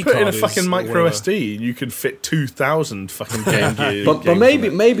card is. You put in a fucking micro SD, you could fit 2,000 fucking Game Gear. But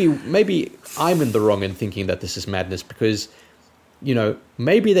maybe I'm in the wrong in thinking that this is madness, because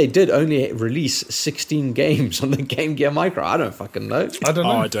maybe they did only release 16 games on the Game Gear Micro. I don't fucking know. I don't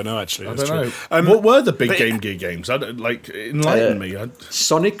know. I don't know, actually. I don't know. What were the big Game Gear games? Enlighten me.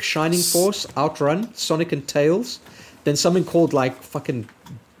 Sonic, Shining Force, Outrun, Sonic and Tails. Then something called fucking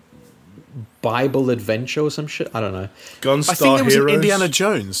Bible Adventure or some shit. I don't know. Gunstar I think there was Heroes. an Indiana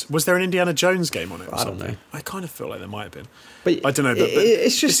Jones. Was there an Indiana Jones game on it? I don't know. I kind of feel like there might have been. But I don't know.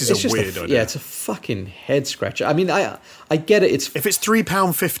 This is a weird idea. Yeah, it's a fucking head scratcher. I mean, I get it. If it's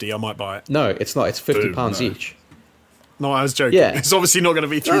 £3.50, I might buy it. No, it's not. It's £50 each. No, I was joking. Yeah. It's obviously not going to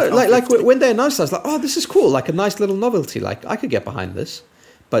be £3. No, like when they announced it, I was like, oh, this is cool. Like a nice little novelty. Like I could get behind this.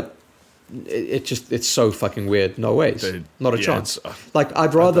 But it's so fucking weird. No ways. Not a chance. Like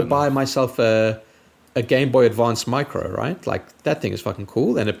I'd rather buy myself a Game Boy Advance Micro, right? Like that thing is fucking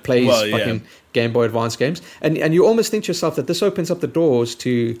cool, and it plays fucking Game Boy Advance games. And you almost think to yourself that this opens up the doors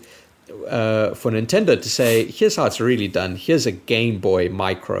to for Nintendo to say, here's how it's really done. Here's a Game Boy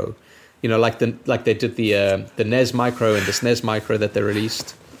Micro, like they did the NES Micro and the SNES Micro that they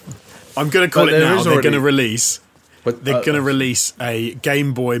released. I'm going to call it now. They're going to release. But they're going to release a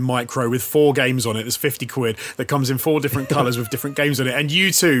Game Boy Micro with 4 games on it. There's £50 that comes in 4 different colours with different games on it, and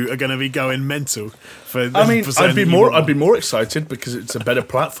you two are going to be going mental. I'd be more excited because it's a better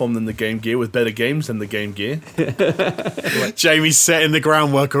platform than the Game Gear with better games than the Game Gear. Jamie's setting the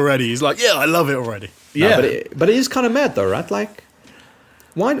groundwork already. He's like, yeah, I love it already. Yeah, but it is kind of mad though, right? Like,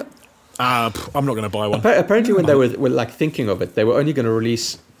 why? I'm not going to buy one. Apparently, when they were thinking of it, they were only going to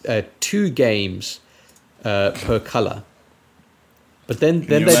release 2 games. Per color, but then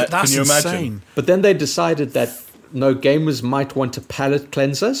that's insane. But then they decided that no, gamers might want a palette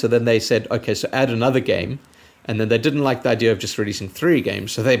cleanser, so then they said, okay, so add another game, and then they didn't like the idea of just releasing 3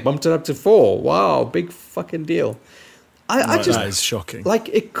 games, so they bumped it up to 4. Wow, big fucking deal. That is shocking. Like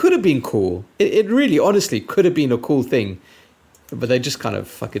it could have been cool. It really, honestly, could have been a cool thing, but they just kind of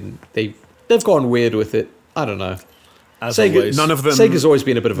fucking they've gone weird with it. I don't know. Always. None of them. Sega's always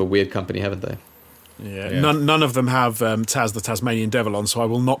been a bit of a weird company, haven't they? Yeah. None of them have Taz the Tasmanian Devil on, so I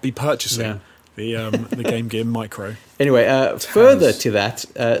will not be purchasing the Game Gear Micro. Anyway, further to that,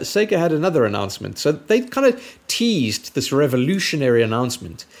 Sega had another announcement. So they kind of teased this revolutionary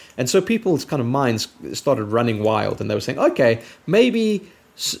announcement, and so people's kind of minds started running wild, and they were saying, okay, maybe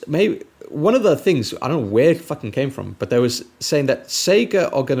one of the things, I don't know where it fucking came from, but they was saying that Sega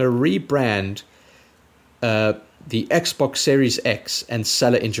are going to rebrand the Xbox Series X and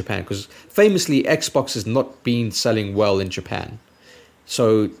sell it in Japan, because famously Xbox has not been selling well in Japan.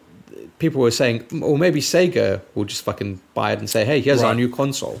 So people were saying, or maybe Sega will just fucking buy it and say, hey, here's our new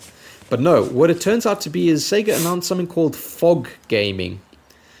console. But no, what it turns out to be is Sega announced something called fog gaming.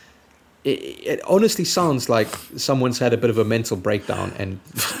 It honestly sounds like someone's had a bit of a mental breakdown, and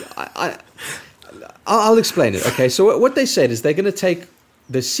I'll explain it. Okay, so what they said is they're going to take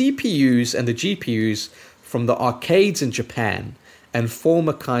the CPUs and the GPUs from the arcades in Japan and form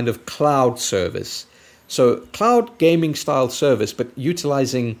a kind of cloud service. So cloud gaming style service, but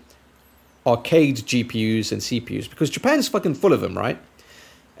utilizing arcade GPUs and CPUs, because Japan's fucking full of them, right?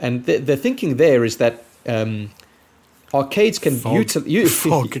 And the thinking there is that arcades can utilize...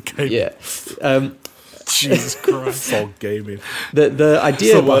 Fog gaming. Yeah. Jesus Christ. Fog gaming. The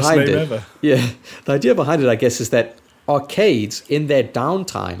idea behind it... Ever. Yeah. The idea behind it, I guess, is that arcades in their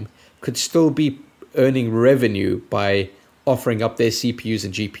downtime could still be earning revenue by offering up their CPUs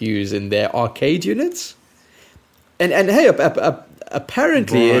and GPUs in their arcade units. And hey,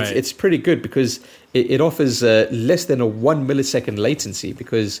 apparently it's pretty good, because it offers less than a 1 millisecond latency,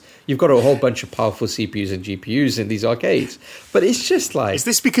 because you've got a whole bunch of powerful CPUs and GPUs in these arcades. But it's just like... Is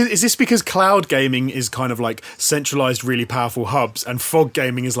this because cloud gaming is kind of like centralized, really powerful hubs, and fog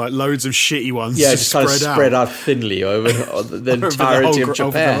gaming is like loads of shitty ones just kind of spread out thinly over the entirety of Japan.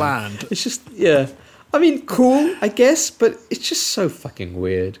 Over the land. It's just, I mean, cool, I guess, but it's just so fucking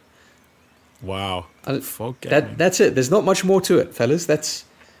weird. Wow. Fog gaming. That's it. There's not much more to it, fellas.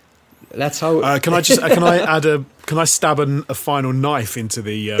 That's how. Can I stab a final knife into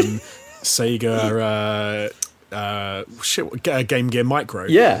the Sega Game Gear Micro?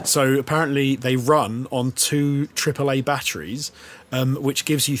 Yeah. So apparently they run on 2 AAA batteries, which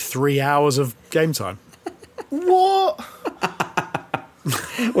gives you 3 hours of game time. What?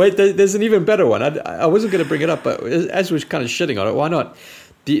 Wait, there's an even better one. I wasn't going to bring it up, but as we're kind of shitting on it, why not?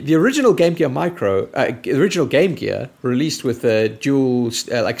 The original Game Gear Micro, original Game Gear, released with dual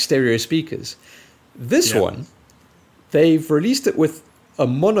stereo speakers. This one, they've released it with a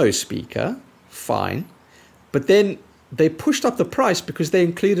mono speaker, fine, but then they pushed up the price because they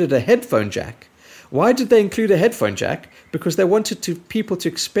included a headphone jack. Why did they include a headphone jack? Because they wanted people to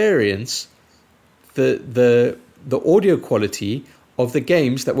experience the audio quality of the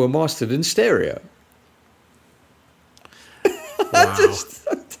games that were mastered in stereo. Wow.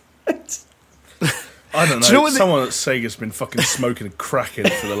 I don't know. Do you know what Someone at Sega's been fucking smoking and cracking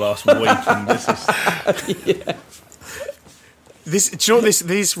for the last week, and this is. Do you know what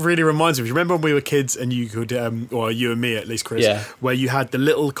this really reminds me of? You remember when we were kids and you could, or you and me at least, Chris, where you had the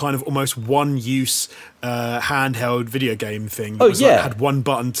little kind of almost one-use handheld video game thing that had one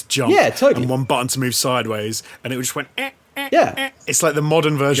button to jump and one button to move sideways, and it just went. It's like the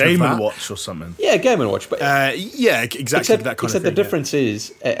modern version Game of that. & Watch or something. Yeah, Game & Watch. But exactly that kind of thing. Except the difference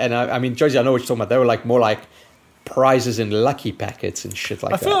is, and I mean, Josie, I know what you're talking about. They were more like prizes in lucky packets and shit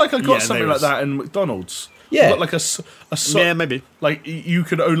like that. I feel like I got something like that in McDonald's. Yeah. I got like a maybe. Like you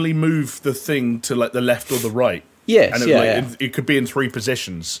could only move the thing to like the left or the right. Yes, and it could be in 3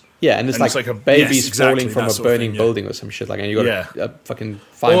 positions. Yeah, and it's like a babies falling from a burning building or some shit like that. And you got to fucking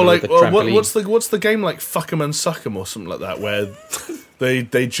find them with a trampoline. What's the game like? Fuck 'em and suck 'em or something like that, where they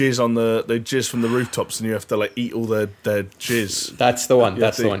jizz from the rooftops and you have to like eat all their jizz. That's the one.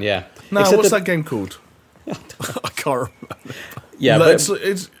 That's the one. Yeah. No, what's that game called? I can't remember. Yeah, but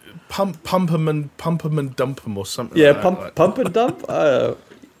it's pump 'em and dump 'em or something. Yeah, like that. pump and dump.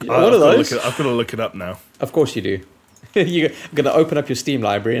 One of those. I've got to look it up now. Of course you do. You're going to open up your Steam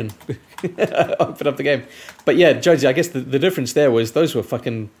library and open up the game. But yeah, Josie, I guess the difference there was those were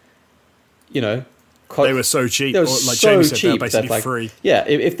fucking, they were so cheap. They were like so James said, cheap they're basically that free. Yeah,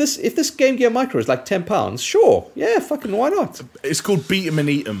 if this Game Gear Micro is like £10, sure, yeah, fucking why not? It's called Beat 'em and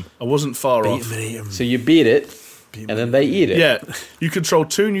Eat 'em. I wasn't far off. Beat 'em and eat 'em. So you beat it, and then they eat it. Yeah, you control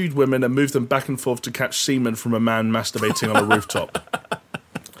 2 nude women and move them back and forth to catch semen from a man masturbating on a rooftop.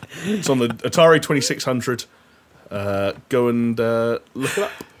 It's on the Atari 2600. Go and look it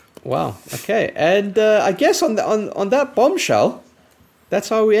up. Wow. Okay, and I guess on that bombshell, that's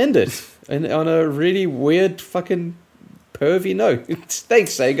how we end it, and on a really weird, fucking pervy note.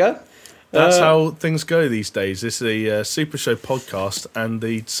 Thanks, Sega. That's how things go these days. This is a Super Show podcast, and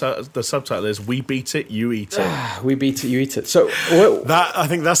the subtitle is "We beat it, you eat it." We beat it, you eat it. So I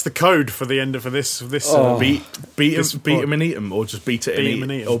think that's the code for the end of this. Beat them and eat them, or just beat it and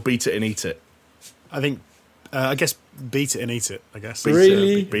eat it, or beat it and eat it. I guess beat it and eat it. I guess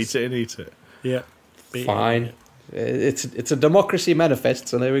really beat it and eat it. Yeah, fine. It's a democracy manifest,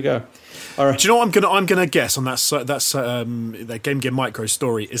 so there we go. All right. Do you know what I'm gonna guess on that Game Gear Micro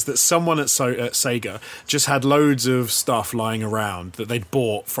story is that someone at Sega just had loads of stuff lying around that they'd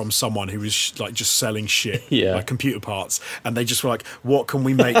bought from someone who was just selling shit, like computer parts, and they just were like, "What can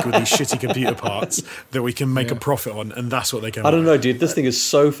we make with these shitty computer parts that we can make a profit on?" And that's what they came. I don't know, dude. This thing is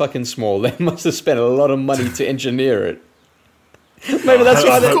so fucking small. They must have spent a lot of money to engineer it. Maybe that's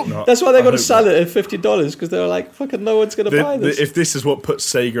why they got to sell it at $50 because they were like, "Fucking no one's going to buy this." If this is what puts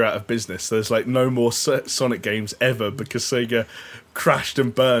Sega out of business, there's like no more Sonic games ever because Sega crashed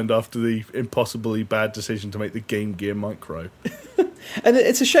and burned after the impossibly bad decision to make the Game Gear Micro. And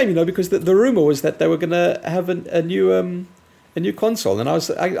it's a shame, because the rumor was that they were going to have a new console, and I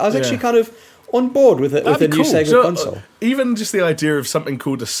was actually kind of on board with it, with a new Sega console. Even just the idea of something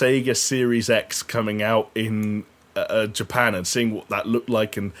called a Sega Series X coming out in Japan and seeing what that looked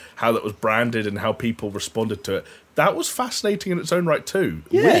like and how that was branded and how people responded to it, that was fascinating in its own right too.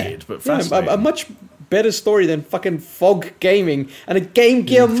 Weird, but fascinating. A much better story than fucking Fog Gaming and a Game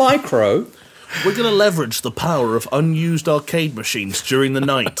Gear Micro. We're going to leverage the power of unused arcade machines during the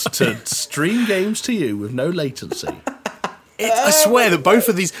night to stream games to you with no latency. I swear that both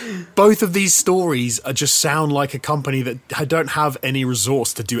of these stories just sound like a company that don't have any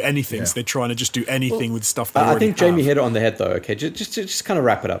resource to do anything. Yeah. So they're trying to just do anything with stuff they already have. I think Jamie hit it on the head, though. Okay, just kind of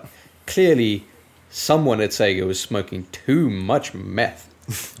wrap it up. Clearly, someone at Sega was smoking too much meth.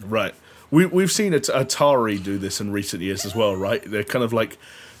 Right. We've seen Atari do this in recent years as well, right? They're kind of like,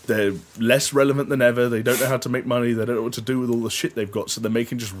 they're less relevant than ever. They don't know how to make money. They don't know what to do with all the shit they've got. So they're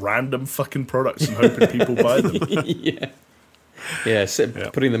making just random fucking products and hoping people buy them. Yeah.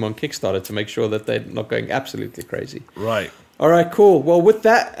 putting them on Kickstarter to make sure that they're not going absolutely crazy. Right. All right, cool. Well, with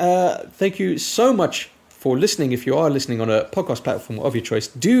that, thank you so much for listening. If you are listening on a podcast platform of your choice,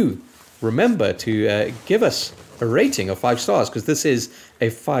 do remember to give us a rating of 5 stars, because this is a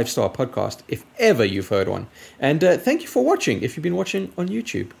 5-star podcast, if ever you've heard one. And thank you for watching. If you've been watching on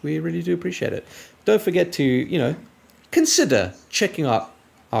YouTube, we really do appreciate it. Don't forget to, consider checking out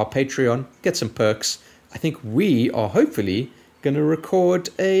our Patreon, get some perks. I think we are hopefully going to record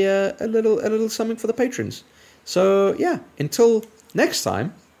a little something for the patrons. So yeah, until next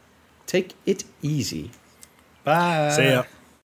time, take it easy. Bye. See ya.